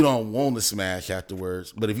 you don't want to smash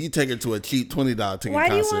afterwards. But if you take her to a cheap $20 ticket Why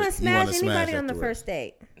do you concert, want to smash wanna anybody on the afterwards. first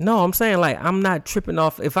date? No, I'm saying like I'm not tripping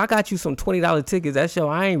off. If I got you some $20 tickets, that show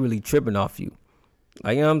I ain't really tripping off you.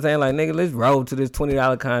 Like you know what I'm saying? Like nigga, let's roll to this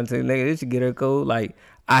 $20 content. Nigga, this should get her cool. Like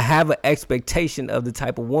I have an expectation of the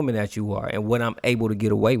type of woman that you are and what I'm able to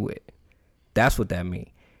get away with. That's what that means.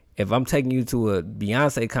 If I'm taking you to a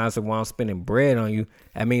Beyonce concert while I'm spending bread on you,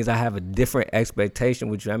 that means I have a different expectation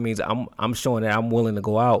with you. That means I'm showing that I'm willing to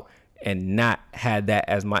go out and not have that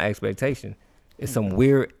as my expectation. It's some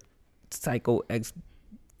weird psycho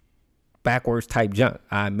backwards type junk.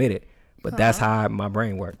 I admit it, but that's how my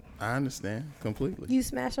brain works. I understand completely. You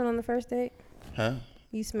smashing on the first date? Huh?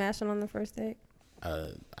 You smashing on the first date?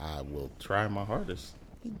 I will try my hardest.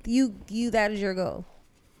 You that is your goal.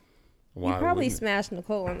 Why You probably wouldn't it? smashed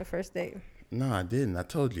Nicole on the first date. No, I didn't. I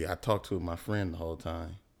told you. I talked to my friend the whole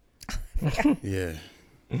time. Yeah.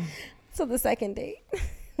 So the second date,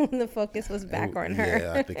 when the focus was back on her.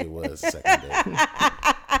 Yeah, I think it was the second date.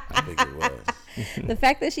 I think it was. The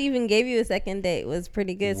fact that she even gave you a second date was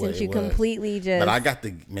pretty good Well, since it you was. completely just. But I got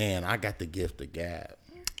the gift of gab.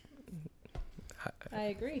 I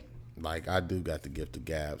agree. Like I do got the gift of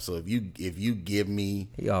gab. So if you give me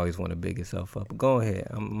He always want to big himself up. Go ahead.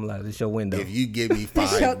 I'm like, it's your window. if you give me five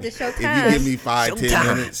the show if you time. give me 5-10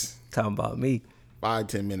 Showtime. minutes, Talking about me.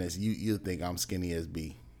 5-10 minutes, you think I'm skinny as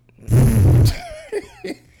B.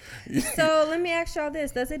 So let me ask y'all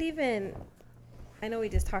this: does it even? I know we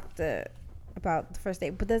just talked about the first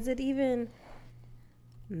date, but does it even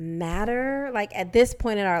matter? Like at this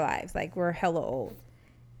point in our lives, like we're hella old,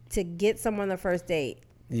 to get someone the first date.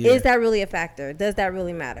 Yeah. Is that really a factor? Does that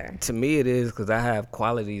really matter? To me, it is because I have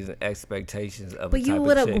qualities and expectations of. But a you type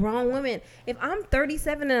with of a chick. grown woman. If I'm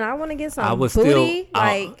 37 and I want to get some I was booty, still.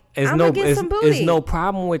 like it's I'm no. gonna get It's, some booty. it's no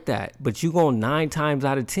problem with that. But you gonna 9 times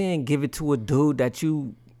out of 10 give it to a dude that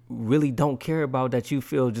you really don't care about, that you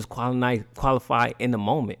feel just qualified in the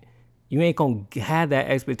moment. You ain't gonna have that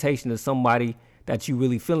expectation of somebody that you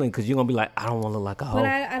really feeling, because you're gonna be like, I don't want to look like a hoe. But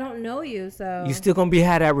I don't know you, so You still gonna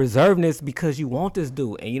have that reservedness because you want this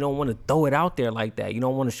dude, and you don't want to throw it out there like that. You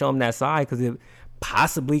don't want to show him that side because it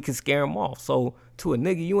possibly could scare him off. So to a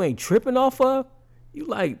nigga you ain't tripping off of, you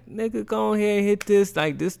like, nigga, go ahead and hit this.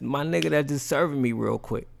 Like, this my nigga that just serving me real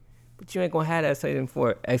quick. But you ain't gonna have that same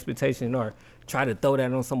for expectation or try to throw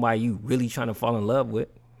that on somebody you really trying to fall in love with.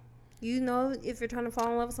 you know if you're trying to fall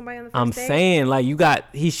in love with somebody on the first I'm date? saying, like,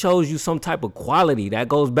 he shows you some type of quality. That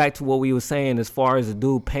goes back to what we were saying as far as a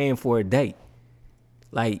dude paying for a date.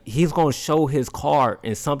 Like, he's going to show his card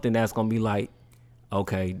in something that's going to be like,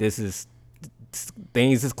 okay,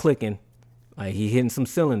 things is clicking. Like, he hitting some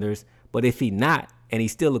cylinders. But if he not, and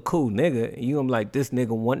he's still a cool nigga, you going to be like, this nigga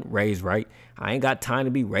wasn't raised right. I ain't got time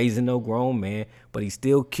to be raising no grown man. But he's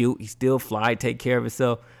still cute. He's still fly, take care of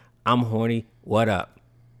himself. I'm horny. What up?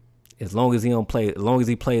 As long as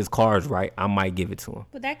he play his cards right, I might give it to him.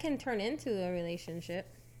 But that can turn into a relationship.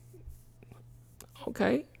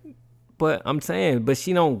 Okay. But I'm saying, but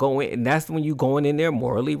she don't go in, and that's when you going in there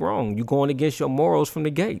morally wrong. You going against your morals from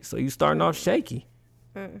the gate. So you starting off shaky.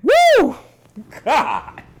 Woo!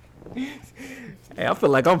 God. Hey, I feel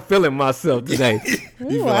like I'm feeling myself today. You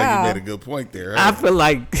feel like you made a good point there. Right? I feel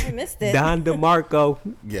like I missed it. Don DeMarco.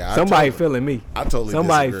 Yeah, somebody feeling me. I totally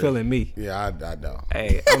somebody disagree. feeling me. Yeah, I know.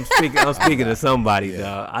 Hey, I'm speaking to somebody,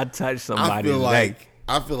 dog. I touched somebody today.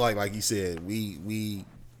 I feel like you said, we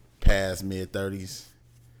past mid-30s.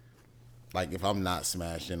 Like, if I'm not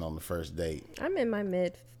smashing on the first date. I'm in my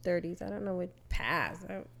mid-30s. I don't know what past.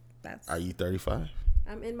 Are you 35?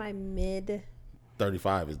 I'm in my mid.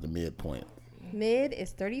 35 is the midpoint. Mid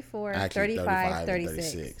is 34, Actually, 35,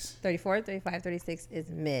 36. 36. 34, 35, 36 is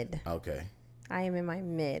mid. Okay. I am in my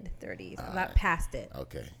mid-30s. I'm not right. past it.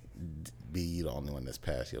 Okay. B, you the only one that's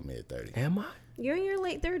past your mid-30s. Am I? You're in your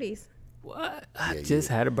late 30s. What? I just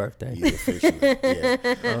had a birthday. You officially, yeah.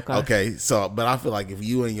 Okay. Okay, so, but I feel like if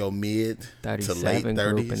you in your mid to late 37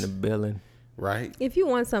 group in the 30s, building. right? If you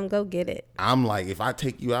want some, go get it. I'm like, if I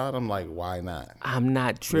take you out, I'm like, why not? I'm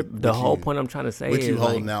not tripping. What The whole you- point I'm trying to say What is you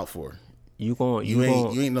holding like, out for? you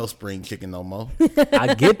ain't no spring chicken no more.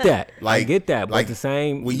 I get that. Like, I get that. But like the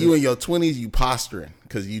same. when you in your 20s, you posturing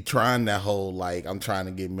because you trying that whole like I'm trying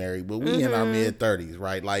to get married, but we in our mid 30s,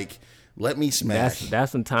 right? Like, let me smash.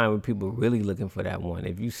 That's some time when people really looking for that one.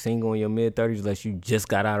 If you single in your mid 30s, unless you just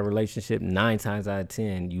got out of a relationship, 9 times out of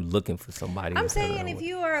 10, you looking for somebody. I'm to settle saying down if with.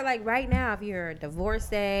 you are like right now, if you're a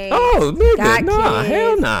divorcee, Oh, nigga, nah, kids,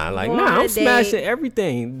 hell nah. Like, want nah, a I'm smashing date.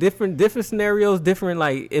 everything. Different scenarios, different,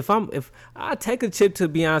 like, if I take a chick to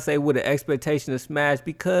Beyonce with an expectation to smash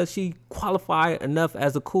because she qualified enough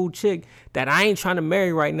as a cool chick that I ain't trying to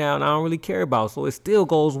marry right now and I don't really care about. So it still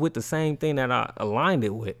goes with the same thing that I aligned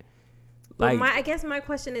it with. But Like, I guess my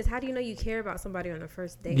question is, how do you know you care about somebody on the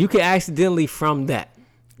first date? you can accidentally from that.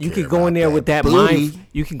 You Care could go in about there that with that booty. mind.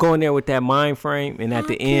 You can go in there with that mind frame, and at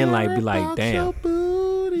the end, like, be like, "Damn,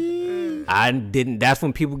 I didn't." That's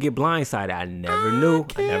when people get blindsided. I never knew.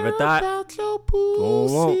 I never thought. About your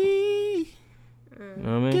won't. pussy. You know what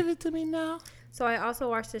I mean? Give it to me now. So I also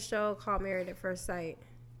watched a show called Married at First Sight.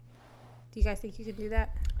 Do you guys think you could do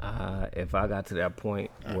that? If I got to that point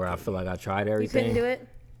where I feel like I tried You everything, couldn't do it?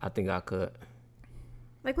 I think I could.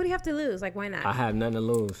 Like, what do you have to lose? Like, why not? I have nothing to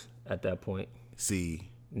lose at that point. See,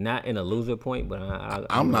 Not in a loser point, but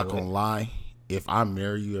I'm not gonna lie. If I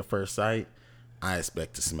marry you at first sight, I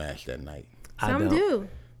expect to smash that night. Some do.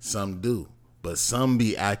 Some do, but some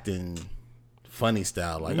be acting funny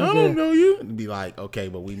style, like I don't know you, and be like, okay,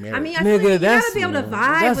 but we married. I mean, I feel like you gotta be able to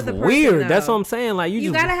vibe with the person. weird. Though. That's what I'm saying. Like, You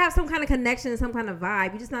just gotta have some kind of connection, some kind of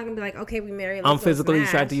vibe. You're just not gonna be like, okay, we married. I'm let's go physically smash.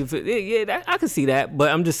 attracted to you. Yeah, I can see that, but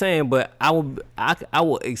I'm just saying. But I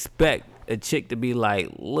will expect a chick to be like,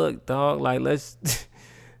 "Look, dog, like let's,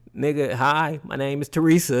 nigga, hi, my name is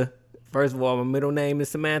Teresa. First of all, my middle name is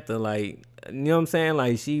Samantha. Like, you know what I'm saying?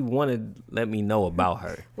 Like, she wanted to let me know about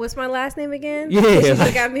her. What's my last name again? Yeah, She like-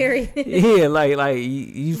 just got married. Yeah, like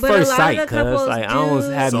you But a first lot of sight, the cuz couples like I don't do-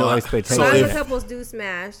 have So no I- A expectation. so lot of if- the couples do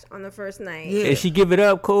smash on the first night. Yeah. If she give it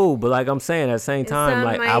up, cool. But like I'm saying, at the same time, some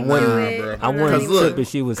like might I do wouldn't, it, bro. I and wouldn't not Cause look, trip if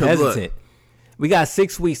she was cause look. hesitant. We got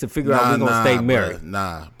 6 weeks to figure out we're gonna stay married. Bruh,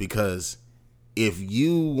 nah, because if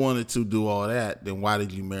you wanted to do all that, then why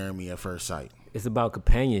did you marry me at first sight? It's about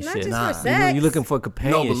companionship. Not just Nah. for You- sex. You're looking for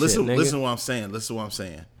companionship. No, but listen, nigga. listen to what I'm saying. Listen to what I'm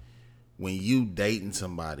saying. When you dating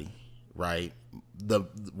somebody, right?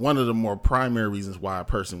 One of the more primary reasons why a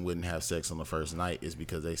person wouldn't have sex on the first night is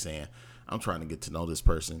because they saying, "I'm trying to get to know this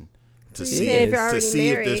person to see said if you're to already see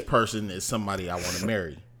if this married. person is somebody I want to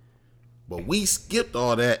marry." But we skipped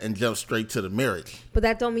all that and jumped straight to the marriage. But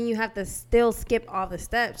that don't mean you have to still skip all the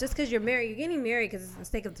steps. Just because you're married, you're getting married because it's the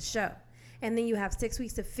sake of the show. and then you have 6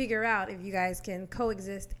 weeks to figure out if you guys can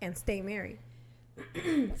coexist and stay married.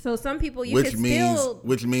 So some people which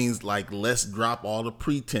means like, let's drop all the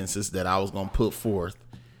pretenses that I was gonna put forth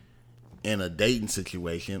in a dating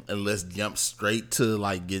situation, and let's jump straight to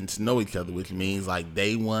like getting to know each other, which means like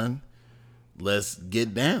day one, let's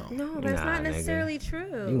get down. No, that's not necessarily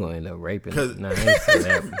true. You gonna end up raping? Nah, I ain't say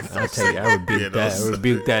that. I'll tell you, I rebuke that. I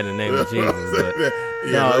rebuke that in the name of Jesus. But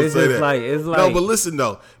no, it's just like no. But listen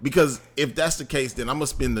though, because if that's the case, then I'm gonna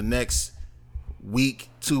spend the next week,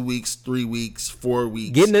 2 weeks, 3 weeks, 4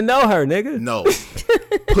 weeks getting to know her, nigga. No,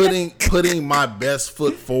 putting my best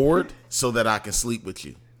foot forward so that I can sleep with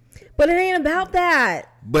you. But it ain't about that.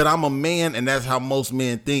 But I'm a man, and that's how most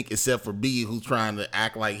men think, except for B, who's trying to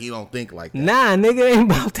act like he don't think like that. Nah, nigga, it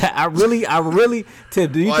ain't about that. I really,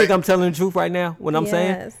 Tip, do you think I'm telling the truth right now? What I'm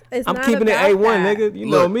saying? I'm keeping it A1, nigga. You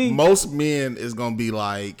know me. Most men is going to be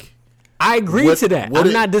like, I agree to that.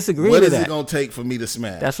 I'm not disagreeing with that. What is it going to take for me to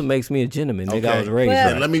smash? That's what makes me a gentleman, nigga. I was raised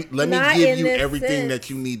right. Let me give you everything that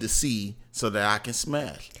you need to see so that I can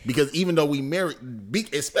smash. Because even though we married,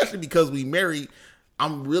 especially because we married,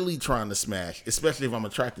 I'm really trying to smash, especially if I'm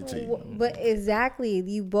attracted to you. But exactly,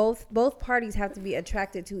 you both parties have to be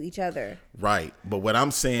attracted to each other. Right. But what I'm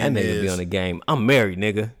saying that nigga be on the game. I'm married,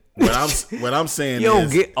 nigga. What I'm saying Yo,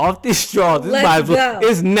 is, get off this straw. This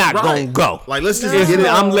it's not gonna go. Like, let's just get it.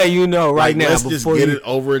 I'm letting you know right now. Let's just get it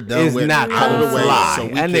over and done with, not out of the way, fly. so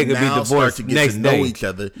we that can nigga now be divorced start to get next to know day. each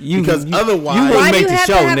other. Because otherwise, you why make do you the have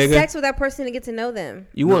show, to have nigga. sex with that person to get to know them?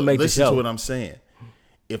 You want to make the show. Listen to what I'm saying.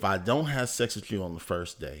 If I don't have sex with you on the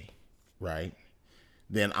first day, right,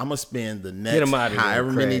 then I'm gonna spend the next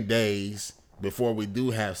however many days before we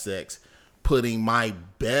do have sex putting my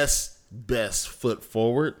best foot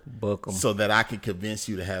forward so that I can convince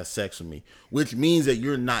you to have sex with me, which means that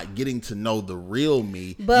you're not getting to know the real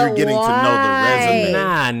me. But you're getting to know the resume.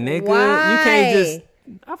 Nah, nigga. Why? You can't just.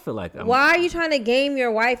 I feel like why are you trying to game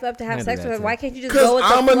your wife up to have sex with her? Why can't you just go with the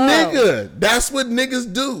flow? Because I'm a nigga. That's what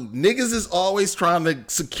niggas do. Niggas is always trying to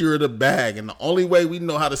secure the bag. And the only way we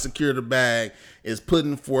know how to secure the bag is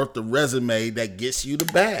putting forth the resume that gets you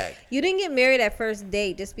the bag. You didn't get married at first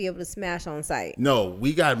date just to be able to smash on sight. No,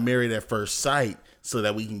 we got married at first sight so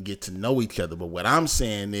that we can get to know each other. But what I'm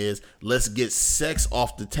saying is, let's get sex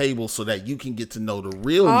off the table so that you can get to know the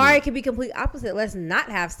real me. Or it could be complete opposite. Let's not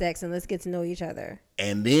have sex and let's get to know each other.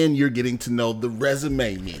 And then you're getting to know the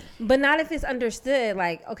resume me. But not if it's understood.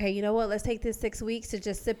 Like, okay, you know what? Let's take this 6 weeks to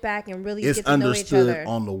just sit back and really get to know each other. It's understood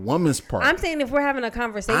on the woman's part. I'm saying if we're having a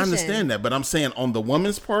conversation. I understand that, but I'm saying on the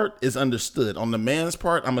woman's part, it's understood. On the man's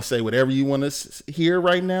part, I'm going to say whatever you want to hear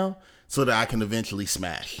right now so that I can eventually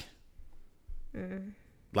smash. Mm.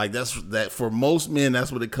 Like, that for most men,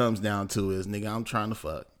 that's what it comes down to is, nigga, I'm trying to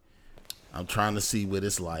fuck. I'm trying to see what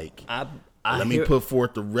it's like. Let me put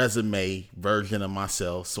forth the resume version of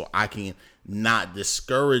myself so I can not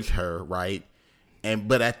discourage her, right?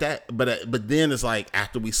 But then it's like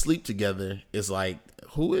after we sleep together, it's like,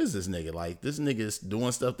 who is this nigga? Like, this nigga is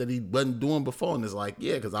doing stuff that he wasn't doing before, and it's like,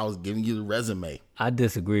 yeah, because I was giving you the resume. I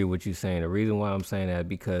disagree with what you're saying. The reason why I'm saying that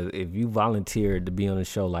because if you volunteered to be on a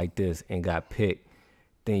show like this and got picked,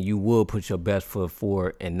 then you will put your best foot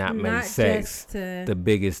forward and not make sex the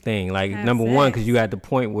biggest thing. Like, number one, because you at the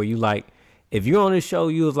point where you like, if you're on this show,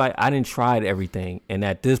 you was like, I done tried everything. And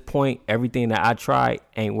at this point, everything that I tried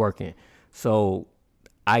ain't working. So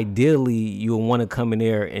ideally, you'll want to come in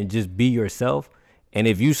there and just be yourself. And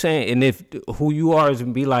if you saying, and if who you are is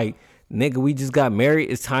and be like, nigga, we just got married,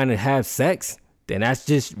 it's time to have sex, then that's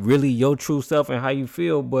just really your true self and how you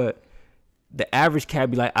feel. But the average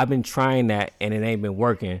cat be like, I've been trying that and it ain't been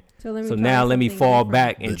working. So now let me fall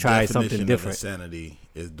back and try something different. Insanity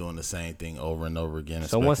is doing the same thing over and over again.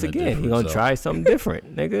 So once again, he gonna try something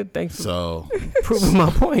different, nigga. Thanks for proving my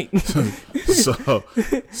point.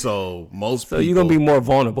 so most people, you're gonna be more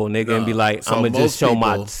vulnerable, nigga, and be like, I'm gonna just show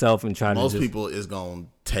myself and try to. Most people is gonna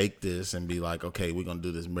take this and be like, okay, we're gonna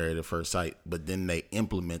do this married at first sight, but then they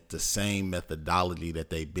implement the same methodology that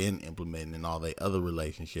they've been implementing in all their other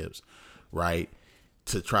relationships, right,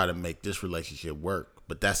 to try to make this relationship work.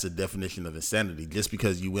 But that's the definition of insanity. Just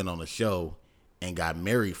because you went on a show and got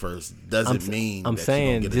married first doesn't mean I'm that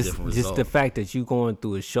saying you're gonna get a different result. Just the fact that you going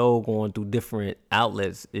through a show, going through different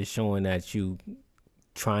outlets is showing that you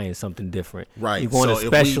trying something different. Right. You're going to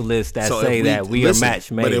specialists that say that we are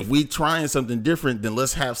match made. But if we trying something different, then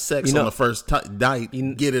let's have sex on the first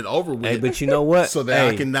date, get it over with. Hey, but you know what? So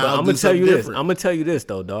that I can now I'm do gonna tell you different. this. I'm gonna tell you this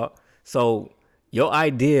though, dog. So your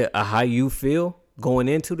idea of how you feel going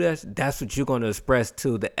into this, that's what you're going to express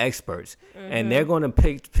to the experts. And they're going to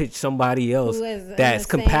pitch somebody else that's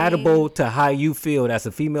compatible to how you feel. That's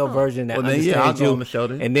a female version that understands I'll you. go on the show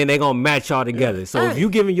then. And then they're going to match y'all together. So if you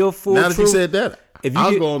giving your full Now that you truth, said that,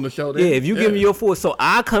 I'll go on the show then. Yeah, if you give me your full, so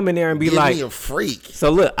I come in there and be Give like, me a freak.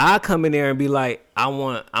 so look, I come in there and be like, I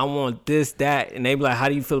want this, that, and they be like, how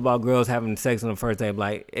do you feel about girls having sex on the first day? I'm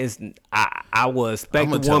like, I would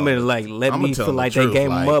expect a woman to like let me feel like they gave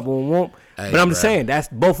them up and won't. But I'm just saying that's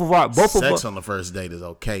both of our sex on the first date is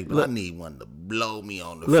okay, but I need one to blow me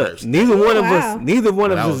on the first. Neither one of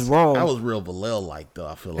us is wrong. I was real Valel like though.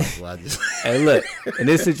 I feel like I just hey, look, in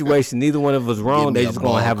this situation, neither one of us wrong. They just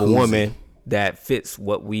gonna have a woman that fits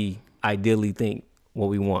what we ideally think, what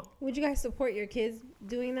we want. Would you guys support your kids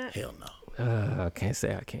doing that? Hell no. I can't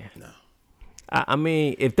say I can. No. I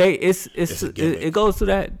mean, if they, it goes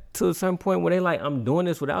to a certain point where they like, I'm doing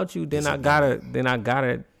this without you, then I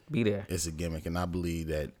gotta be there. It's a gimmick, and I believe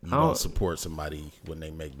that you don't support somebody when they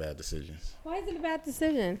make bad decisions. Why is it a bad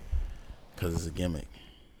decision? Because it's a gimmick.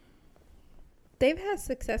 They've had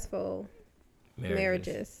successful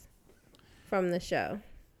marriages from the show.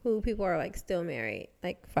 Who people are like still married,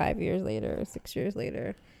 like 5 years later or 6 years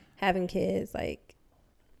later, having kids, like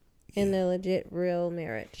in a legit real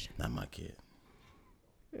marriage. Not my kid.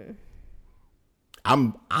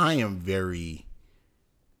 I am very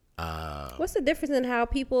what's the difference in how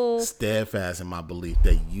people steadfast in my belief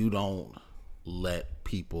that you don't let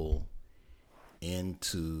people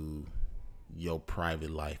into your private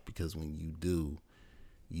life, because when you do,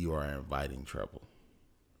 you are inviting trouble.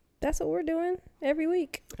 That's what we're doing every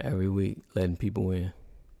week. Every week, letting people in.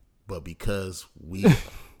 But because we are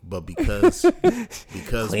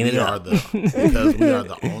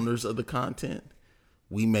the owners of the content,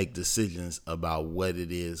 we make decisions about what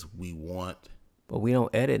it is we want. But we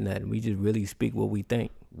don't edit nothing. We just really speak what we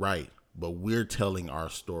think. Right. But we're telling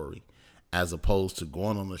our story, as opposed to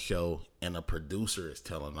going on the show and a producer is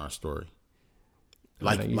telling our story.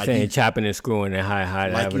 Like you're saying, chopping and screwing and high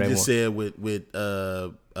like you just said with Big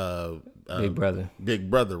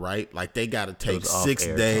Brother, right? Like they got to take 6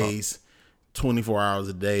 days, 24 hours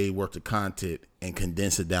a day worth of content and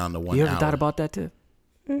condense it down to 1 hour. You ever thought about that too?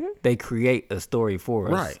 Mm-hmm. They create a story for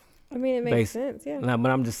us, right? I mean, it makes sense, yeah. Nah, but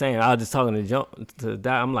I'm just saying, I was just talking to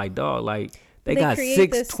that. I'm like, dog, like they got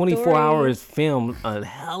 24 hours filmed on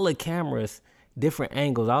hella cameras, different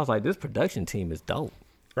angles. I was like, this production team is dope.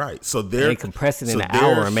 Right. So they compress it in an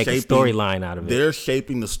hour and make a storyline out of it. They're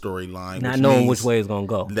shaping the storyline, not knowing which way it's going to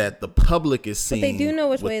go. That the public is seeing. But they do know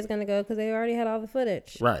which way it's going to go because they already had all the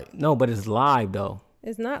footage. Right. No, but it's live, though.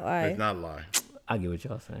 It's not live. It's not live. I get what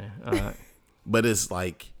y'all saying. All right. But it's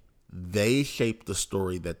like they shape the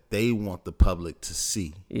story that they want the public to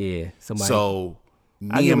see. Yeah. So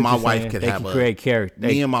me and my wife could have create character.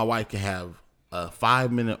 Me and my wife could have a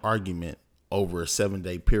 5-minute argument over a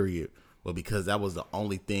 7-day period. Well, because that was the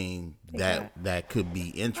only thing that could be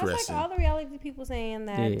interesting. That's like all the reality people saying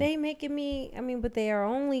that they making me. I mean, but they are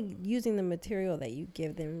only using the material that you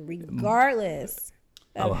give them, regardless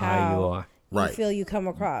of how you feel you come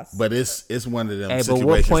across. But it's one of them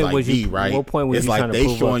situations like V, right? What point was it's you like trying to they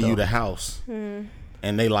prove showing up, you the house,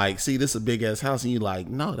 and they like, see, this is a big ass house, and you like,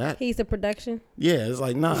 no, that he's a production. Yeah, it's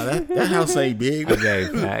like, nah, that house ain't big. Okay,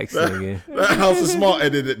 facts. That house is small,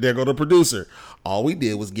 and then there go the producer. All we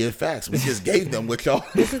did was give facts. We just gave them what y'all.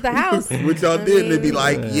 This is the house. What y'all did, and they'd be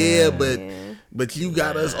like, but you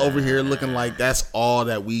got us over here looking like that's all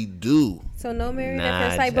that we do. So no married at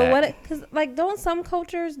first sight. But what? Because like, don't some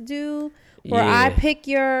cultures do where I pick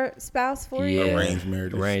your spouse for you? Arranged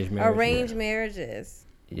marriages.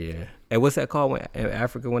 Yeah. Hey, what's that called in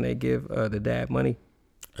Africa when they give the dad money?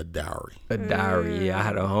 A dowry. A dowry. Yeah, I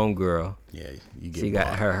had a homegirl. Yeah, you get. She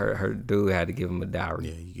got her dude had to give him a dowry.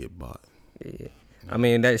 Yeah, you get bought. Yeah. I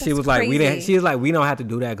mean that she was like she was like we don't have to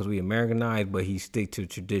do that because we Americanized, but he stick to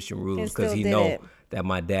tradition rules because he know that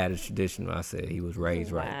my dad is traditional. I said he was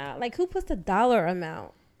raised right. Like who puts the dollar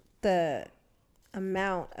amount, the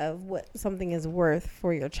amount of what something is worth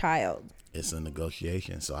for your child? It's a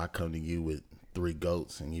negotiation. So I come to you with 3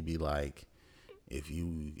 goats, and you be like, if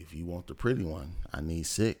you want the pretty one, I need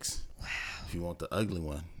 6. Wow. If you want the ugly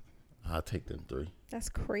one, I'll take them 3. That's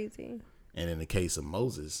crazy. And in the case of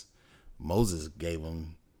Moses gave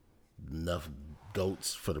him enough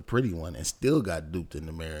goats for the pretty one and still got duped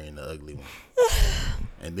into marrying the ugly one.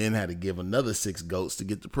 And then had to give another 6 goats to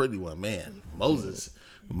get the pretty one. Man, Moses'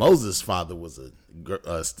 father was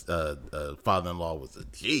father-in-law was a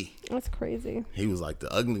G. That's crazy. He was like,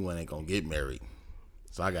 the ugly one ain't gonna get married,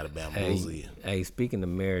 so I gotta bamboozle you. Hey, speaking of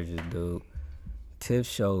marriages, dude, Tiff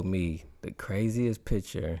showed me the craziest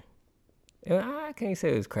picture And I can't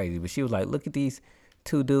say it was crazy, but she was like, look at these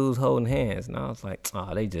two dudes holding hands. And I was like,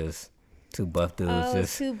 oh, they just two buff dudes. Oh,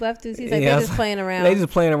 just two buff dudes. He's like, they're just playing around. They just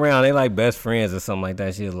playing around. They like best friends or something like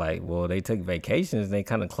that. She was like, well, they took vacations. They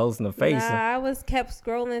kind of close in the face. Nah, I kept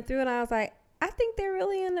scrolling through and I was like, I think they're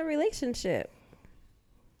really in a relationship.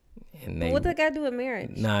 And they, what does that got to do with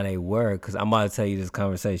marriage? Nah, they were. Because I'm about to tell you this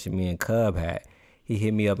conversation me and Cub had. He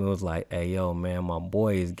hit me up and was like, hey, yo, man, my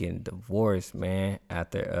boy is getting divorced, man,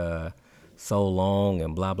 after so long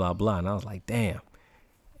and blah, blah, blah. And I was like, damn.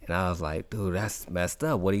 And I was like, dude, that's messed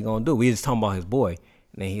up. What are you going to do? We just talking about his boy.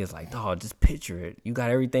 And then he was like, dog, just picture it. You got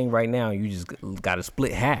everything right now. You just got to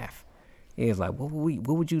split half. He was like, what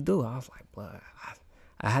would you do? I was like, blood,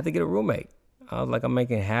 I had to get a roommate. I was like, I'm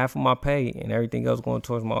making half of my pay and everything else going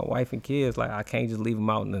towards my wife and kids. Like, I can't just leave them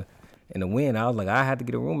out in the wind. I was like, I had to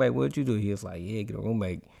get a roommate. What'd you do? He was like, yeah, get a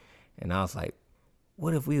roommate. And I was like,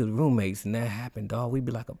 what if we was roommates and that happened, dog? We'd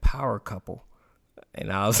be like a power couple. And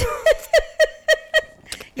I was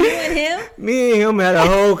You and him? Me and him had a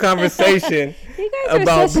whole conversation You guys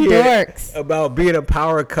are such dorks. about being a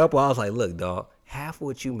power couple. I was like, look, dog, half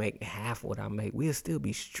what you make, half what I make, we'll still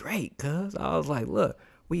be straight, cuz. I was like, look,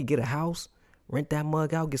 we can get a house, rent that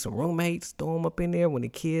mug out, get some roommates, throw them up in there when the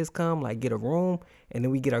kids come, like get a room, and then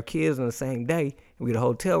we get our kids on the same day, and we get a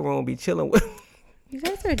hotel room, be chilling with You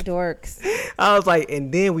guys are dorks. I was like,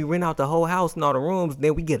 and then we rent out the whole house and all the rooms,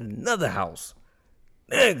 then we get another house.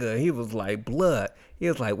 Nigga, he was like, blood. He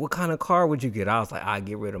was like, what kind of car would you get? I was like, I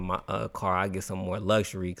get rid of my car. I get some more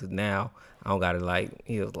luxury because now I don't got to like,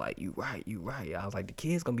 he was like, you right. I was like, the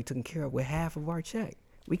kids going to be taken care of with half of our check.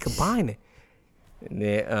 We combine it.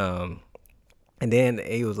 And then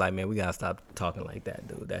he was like, man, we got to stop talking like that,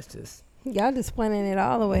 dude. That's just. Y'all just planning it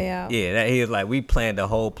all the way out. Yeah, he was like, we planned the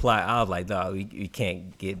whole plot. I was like, dog, we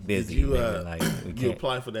can't get busy. Did you, like, we you can't.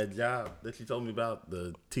 apply for that job that you told me about,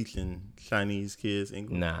 the teaching Chinese kids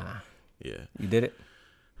English? Nah. Yeah. You did it?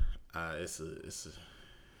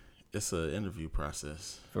 It's a interview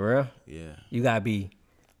process. For real? Yeah. You got to be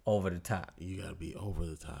over the top. You got to be over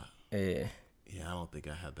the top. Yeah. Yeah, I don't think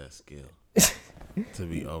I have that skill to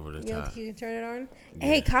be over the You don't top. think you can turn it on? Yeah.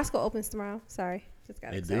 Hey, Costco opens tomorrow. Sorry. Just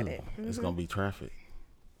got They do. excited. It's going to be traffic.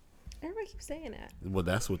 Everybody keeps saying that. Well,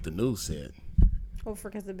 that's what the news said. Oh,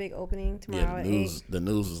 because the big opening tomorrow Yeah, at 8. the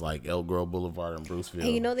news was like Elk Grove Boulevard in Bruceville.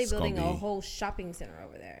 And you know they're It's building gonna a be- whole shopping center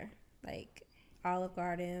over there. Like Olive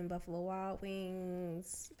Garden, Buffalo Wild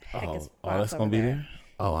Wings. Heck Oh, is that's going to be there?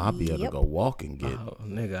 Oh, I'll be able to Yep. go walk and get. Oh,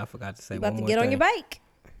 nigga, I forgot to say You one about to more get thing. on your bike.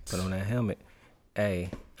 Put on that helmet. Hey,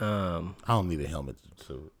 I don't need a helmet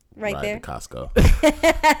to Right ride there. to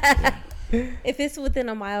Costco. If it's within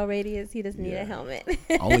a mile radius, he doesn't need Yeah. a helmet.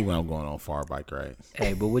 Only when I'm going on far bike rides.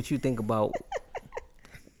 hey, but what you think about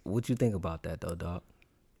that though, dog?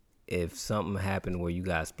 If something happened where you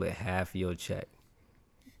got split half of your check.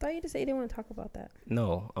 Thought you just say you didn't want to talk about that.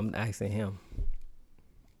 No, I'm asking him.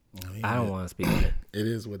 mean, I don't want to speak on it. It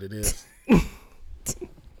is what it is.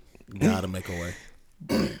 Gotta make a way.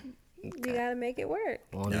 You gotta make it work.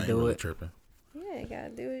 Want Yeah, I to ain't do really it? tripping. Yeah, you gotta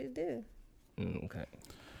do what you do. Okay.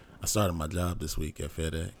 I started my job this week at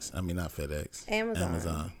FedEx. I mean, not FedEx.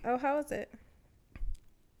 Amazon. Oh, how was it?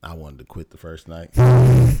 I wanted to quit the first night.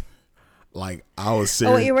 Like, I was Oh,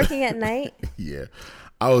 serious. you're working at night? Yeah.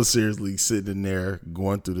 I was seriously sitting in there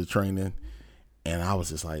going through the training, and I was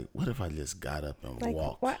just like, what if I just got up and Like,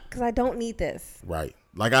 walked? what? Because I don't need this. Right.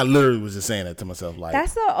 Like, I literally was just saying that to myself. Like,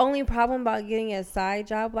 That's the only problem about getting a side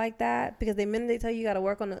job like that. Because the minute they tell you got to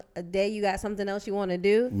work on a day, you got something else you want to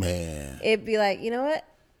do. man. It'd be like, you know what?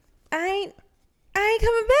 I ain't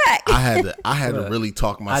coming back. I had to Look, really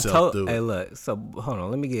talk myself through Hey, it. look. So hold on.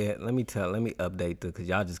 Let me update this because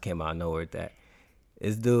y'all just came out of nowhere with that.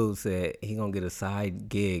 This dude said he gonna get a side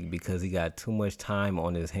gig because he got too much time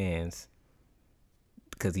on his hands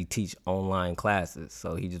because he teach online classes.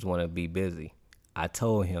 So he just want to be busy. I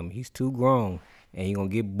told him he's too grown and he gonna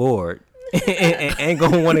get bored and ain't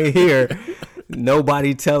gonna want to hear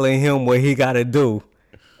nobody telling him what he gotta do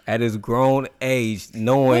at his grown age,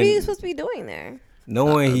 knowing What are you supposed to be doing there?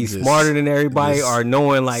 knowing he's Just- smarter than everybody, just or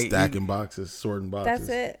knowing like stacking boxes, sorting boxes.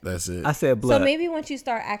 it. That's it. I said, blood. So maybe once you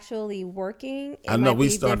start actually working, it I know might we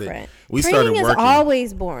be started. different. We Training started is working.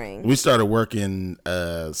 always boring. We started working.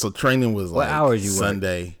 So training was What like hours you work?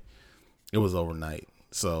 Sunday. It was overnight.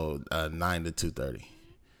 So 9 to 2:30.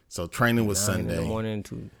 So training was 9 in the Sunday. morning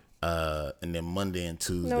to And then Monday and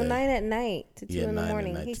Tuesday. No, 9 at night to 2 Yeah, in the 9 at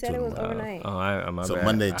morning. night He to said 2 it in was the morning. overnight. my So bad.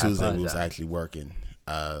 Monday and I Tuesday we was apologize. actually working.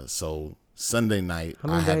 So Sunday night, How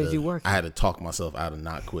many I had days to, you working? I had to talk myself out of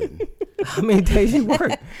not quitting. How many days you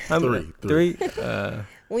work? Three.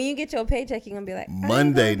 When you get your paycheck, you're gonna be like, I ain't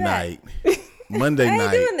Monday going back. night, Monday I ain't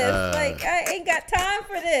night. doing this. Like, I ain't got time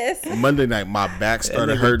for this. Monday night, my back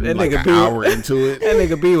started hurting that like nigga an B- hour into it. That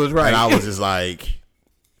nigga B was right. And I was just like,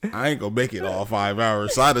 I ain't gonna make it all 5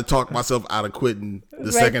 hours. So I had to talk myself out of quitting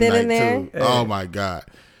the second then and night there. too. Oh my God.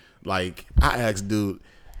 Like, I asked dude,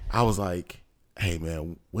 I was like, hey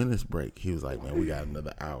man, when is break? He was like, man, we got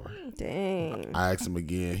another hour. Dang. I asked him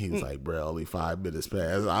again. He was like, bro, only 5 minutes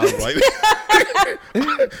passed. I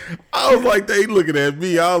was like, they looking at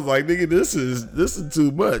me. I was like, nigga, this is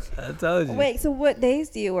too much. I told you. Wait, so what days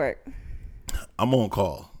do you work? I'm on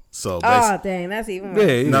call. So Oh, dang, that's even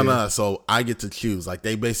worse. Yeah, no. So I get to choose. Like,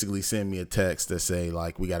 they basically send me a text that say,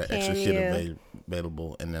 like, we got an extra Can shit you?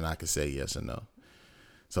 available, and then I can say yes or no.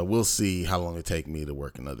 So we'll see how long it take me to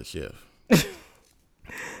work another shift.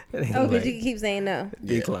 Oh, because you keep saying no.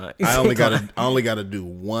 Decline. I only gotta do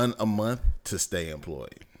one a month to stay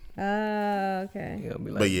employed. Oh, okay.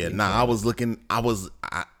 But yeah, I was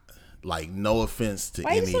like, no offense to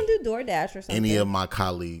Why you just don't do DoorDash or something? any of my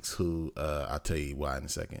colleagues who I'll tell you why in a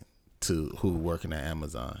second, who working at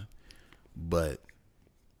Amazon, but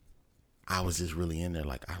I was just really in there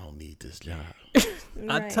like, I don't need this job.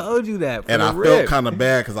 I told you that. And I rip. felt kind of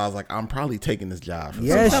bad because I was like, I'm probably taking this job. For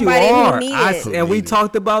Yes, you Somebody who are. need I, it. and we Need it.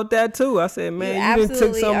 talked about that too. I said, man, you done took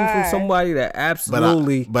absolutely something are. from somebody that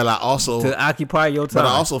absolutely but I also to occupy your time. but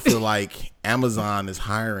I also feel like Amazon is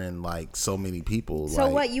hiring like so many people. So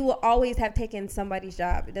like, what? You will always have taken somebody's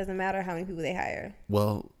job. It doesn't matter how many people they hire.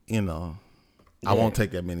 Well, I won't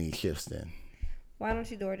take that many shifts then. Why don't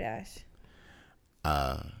you DoorDash?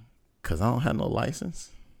 Cause I don't have no license.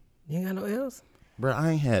 You ain't got no L's? Bro, I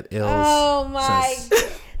ain't had L's. Oh my!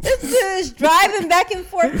 since- This dude's driving back and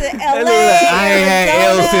forth to LA. I ain't had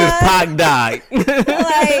L's since Pac died.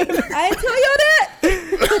 Like, I didn't tell y'all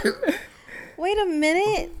that. Wait a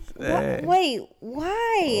minute. Hey. Wait,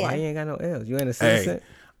 why? Why you ain't got no L's? You ain't a Hey, citizen?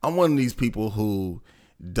 I'm one of these people who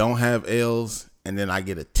don't have L's, and then I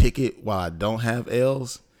get a ticket while I don't have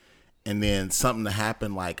L's, and then something to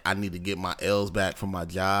happen, like I need to get my L's back from my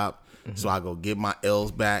job, so I go get my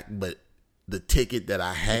L's back, but the ticket that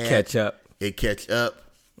I had Catch up. it catch up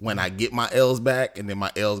when I get my L's back, and then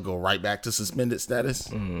my L's go right back to suspended status.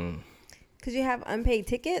 Because you have unpaid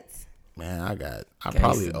tickets. Man, I Gangsta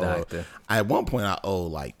probably owe. doctor. At one point, I owe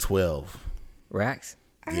like 12. Racks?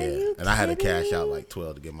 Are Yeah, you and I had to cash kidding out me? like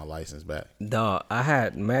 12 to get my license back. Dog, I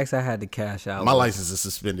had to cash out. My license is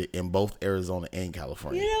suspended in both Arizona and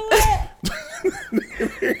California. You know what?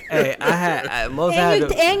 Hey, and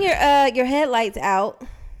your headlights out.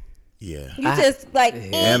 Yeah, You just like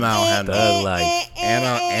and I don't have Thug life.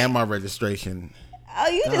 and my registration Oh,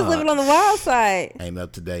 you just living on the wild side. ain't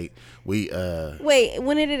up to date. We Wait,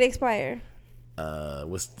 when did it expire?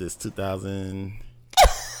 what's this 2018?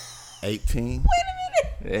 Wait a minute.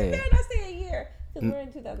 Yeah. You better not say a year because we're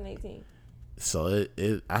in 2018. So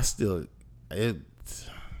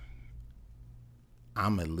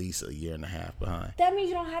I'm at least a year and a half behind. That means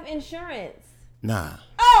you don't have insurance. Nah,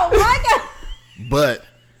 Oh my god. but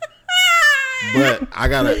I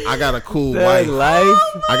got a cool Thug wife. life.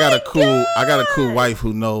 I got a cool wife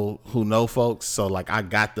who know folks. So like I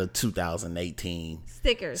got the 2018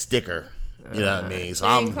 Stickers. sticker. You know what I mean? So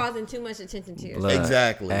They ain't I'm causing too much attention to yourself. Blood.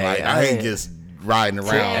 exactly Hey, like I I ain't ain't- just riding around.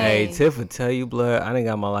 Hey, Tiff will tell you, blood. I done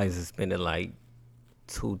got my license suspended like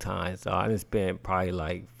 2 times. So I done spent probably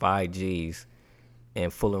like 5 G's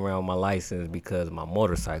and fooling around with my license because my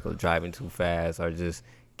motorcycle driving too fast or just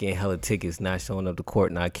getting hella tickets, not showing up to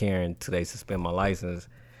court, not caring till they suspend my license.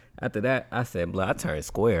 After that, I said, blood, I turned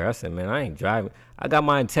square. I said, man, I ain't driving. I got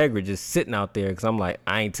my Integra just sitting out there because I'm like,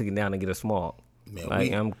 I ain't took it down to get a small. Man,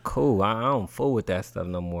 Like, I'm cool. I don't fool with that stuff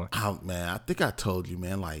no more. Man, I think I told you,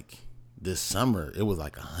 man, like this summer it was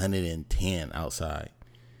like 110 outside.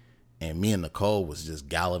 And me and Nicole was just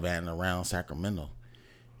gallivanting around Sacramento.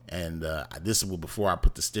 And this was before I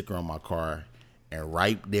put the sticker on my car. And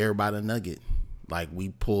right there by the Nugget, like we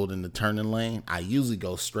pulled in the turning lane. I usually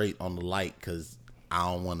go straight on the light because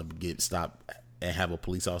I don't want to get stopped and have a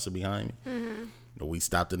police officer behind me. Mm-hmm. But we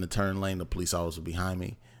stopped in the turn lane. The police officer behind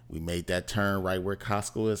me. We made that turn right where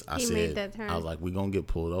Costco is. I made that turn. I was like, we going to get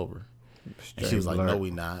pulled over. And she was like, blurt. no,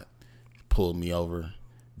 we not. Pulled me over.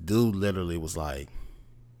 Dude literally was like,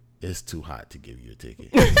 it's too hot to give you a ticket.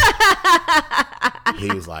 He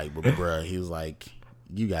was like, but bruh, he was like,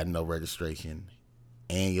 you got no registration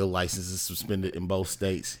and your license is suspended in both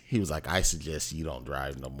states. He was like, I suggest you don't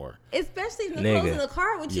drive no more. Especially if Nigga. Nicole's in the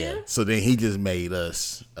car with Yeah. you. So then he just made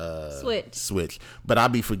us switch. But I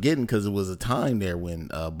be forgetting because it was a time there when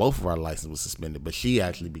both of our licenses was suspended, but she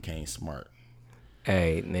actually became smart.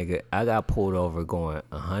 Hey, nigga, I got pulled over going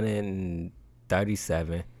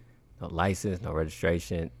 137, No license, no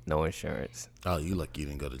registration, no insurance. Oh, you lucky you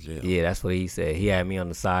didn't go to jail. Yeah, that's what he said. He had me on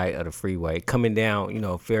the side of the freeway coming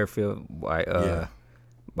down, Fairfield by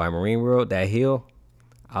Marine Road, that hill.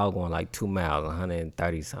 I was going like 2 miles,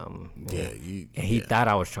 130 something. Yeah, and he thought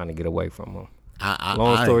I was trying to get away from him.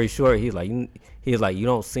 Long story short, he's like, you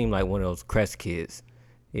don't seem like one of those Crest kids.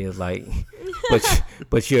 He was like,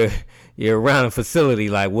 but you're around a facility.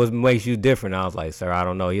 Like, what makes you different? I was like, sir, I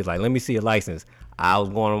don't know. He's like, let me see your license. I was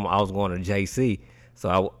going to JC, so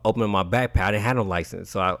I opened my backpack. I didn't have no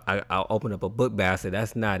license, so I opened up a book bag. I said,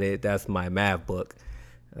 that's not it. That's my math book.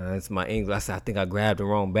 It's my English. I said, I think I grabbed the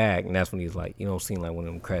wrong bag, and that's when he's like, you don't seem like one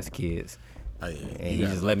of them Crest kids. And he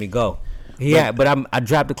just let me go. But I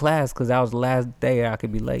dropped the class because that was the last day I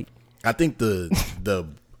could be late. I think the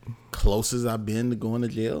closest I've been to going to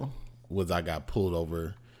jail was I got pulled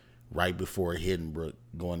over right before Hiddenbrook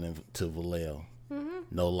going into Vallejo. Mm-hmm.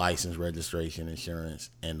 No license, registration, insurance.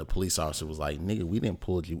 And the police officer was like, nigga, we didn't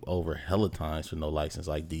pull you over hella times for no license.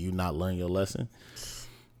 Like, do you not learn your lesson?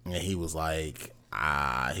 And he was like,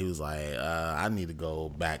 I need to go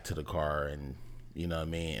back to the car, and you know what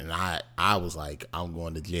I mean? And I was like, I'm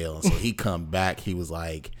going to jail. And so he come back, he was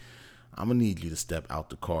like, I'm gonna need you to step out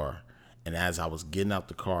the car. And as I was getting out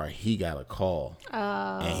the car, he got a call.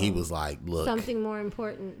 And he was like, look, something more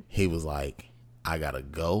important. He was like, I gotta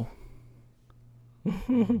go.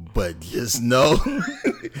 But just know,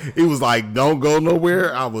 he was like, don't go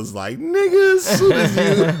nowhere. I was like, nigga, as soon as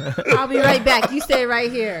you I'll be right back. You stay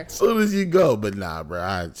right here. As soon as you go. But nah,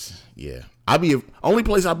 bro, only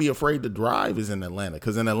place I'll be afraid to drive is in Atlanta.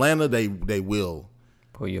 Because in Atlanta, they will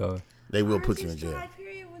pull you over. They will put you in jail.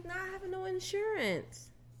 Period with not having no insurance.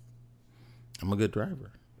 I'm a good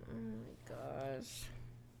driver. Oh my gosh.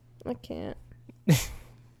 I can't.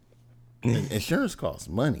 Insurance costs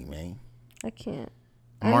money, man. I can't.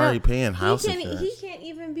 I'm already paying house insurance. He can't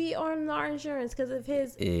even be on our insurance because of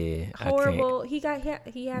his horrible. He had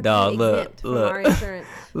to be exempt from our insurance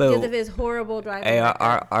because of his horrible driving. Hey,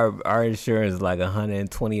 our insurance is like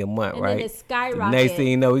 $120 a month, and right? Then it skyrocketed. Next thing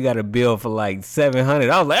you know, we got a bill for like $700.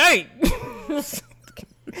 I was like, hey.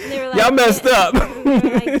 They were like, y'all messed up. They were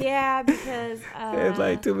like, yeah, because there's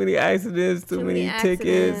like too many accidents, too many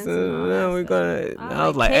tickets. We're gonna. I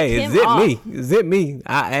was like, hey, is it me?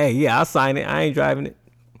 I'll sign it. I ain't driving it.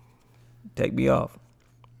 Take me off.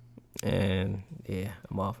 And yeah,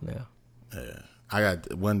 I'm off now. Yeah, I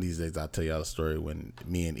got one of these days. I'll tell y'all a story when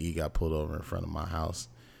me and E got pulled over in front of my house.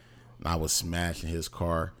 And I was smashing his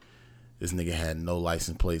car. This nigga had no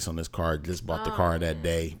license plates on his car. Just bought the car that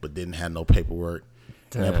day, but didn't have no paperwork.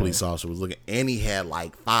 And that police officer was looking, and he had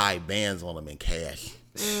like 5 bands on him in cash.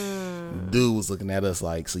 Dude was looking at us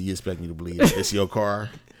like, so you expect me to believe it's your car?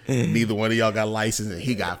 Neither one of y'all got a license, and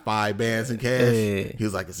he got 5 bands in cash. He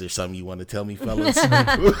was like, is there something you want to tell me, fellas?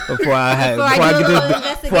 before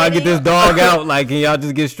I get this dog out, like, can y'all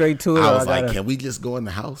just get straight to it? I was like, can we just go in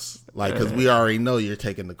the house? Like, because we already know you're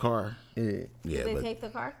taking the car. Did they take the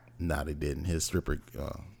car? Nah, they didn't. His stripper...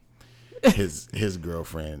 his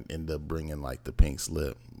girlfriend ended up bringing like the pink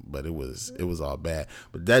slip, but it was all bad.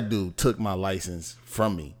 But that dude took my license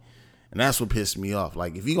from me, and that's what pissed me off.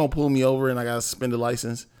 Like, if you gonna pull me over and I gotta suspend the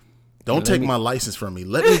license, don't take my license from me.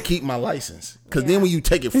 Let me keep my license, because then when you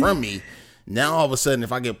take it from me, now all of a sudden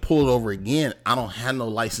if I get pulled over again, I don't have no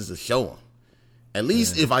license to show them. At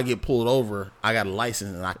least if I get pulled over, I got a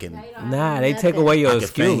license and I can. Nah, they take away your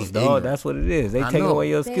excuse, dog. That's what it is. They take away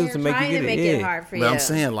your excuse to make you get it hard for you. But I'm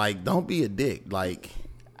saying, like, don't be a dick. Like,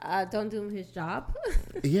 don't do him his job.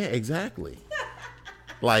 Yeah, exactly.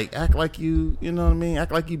 Like, act like you know what I mean?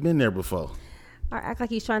 Act like you've been there before. Or act like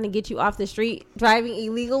he's trying to get you off the street driving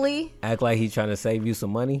illegally. Act like he's trying to save you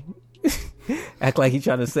some money. Act like he's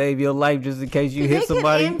trying to save your life just in case you hit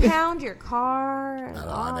somebody. They can impound your car and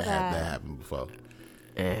all that. I had that happen before.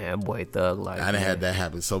 And boy, thug like I done had that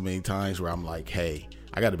happen so many times where I'm like, hey,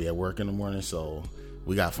 I got to be at work in the morning, so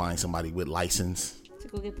we got to find somebody with license to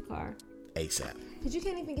go get the car ASAP. Because you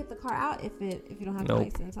can't even get the car out if you don't have a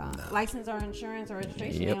license, huh? Nah. License or insurance or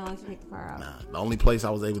registration, they don't let you take the car out. Nah, the only place I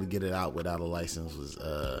was able to get it out without a license was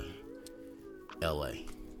L.A.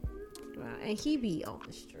 Wow, and he be on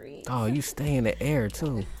the street. Oh, you stay in the air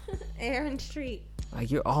too. Air and street.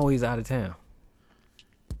 Like, you're always out of town.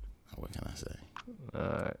 What can I say? All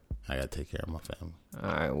right. I gotta take care of my family. All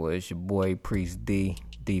right. Well, it's your boy Priest D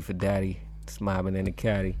for Daddy, smiling in the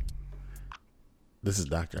caddy. This is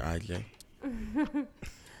Dr. IJ.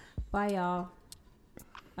 Bye, y'all.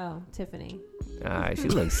 Oh, Tiffany. All right. She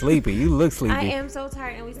looks sleepy. You look sleepy. I am so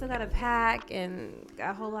tired, and we still gotta pack and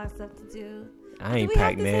got a whole lot of stuff to do. I ain't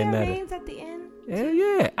packed nothing. Do we have to say our nothing. names at the end?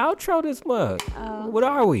 Yeah. Outro this mug. Oh. What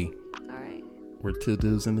are we? All right. We're two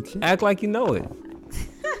dudes in the chick. Act like you know it.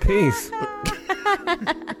 Peace.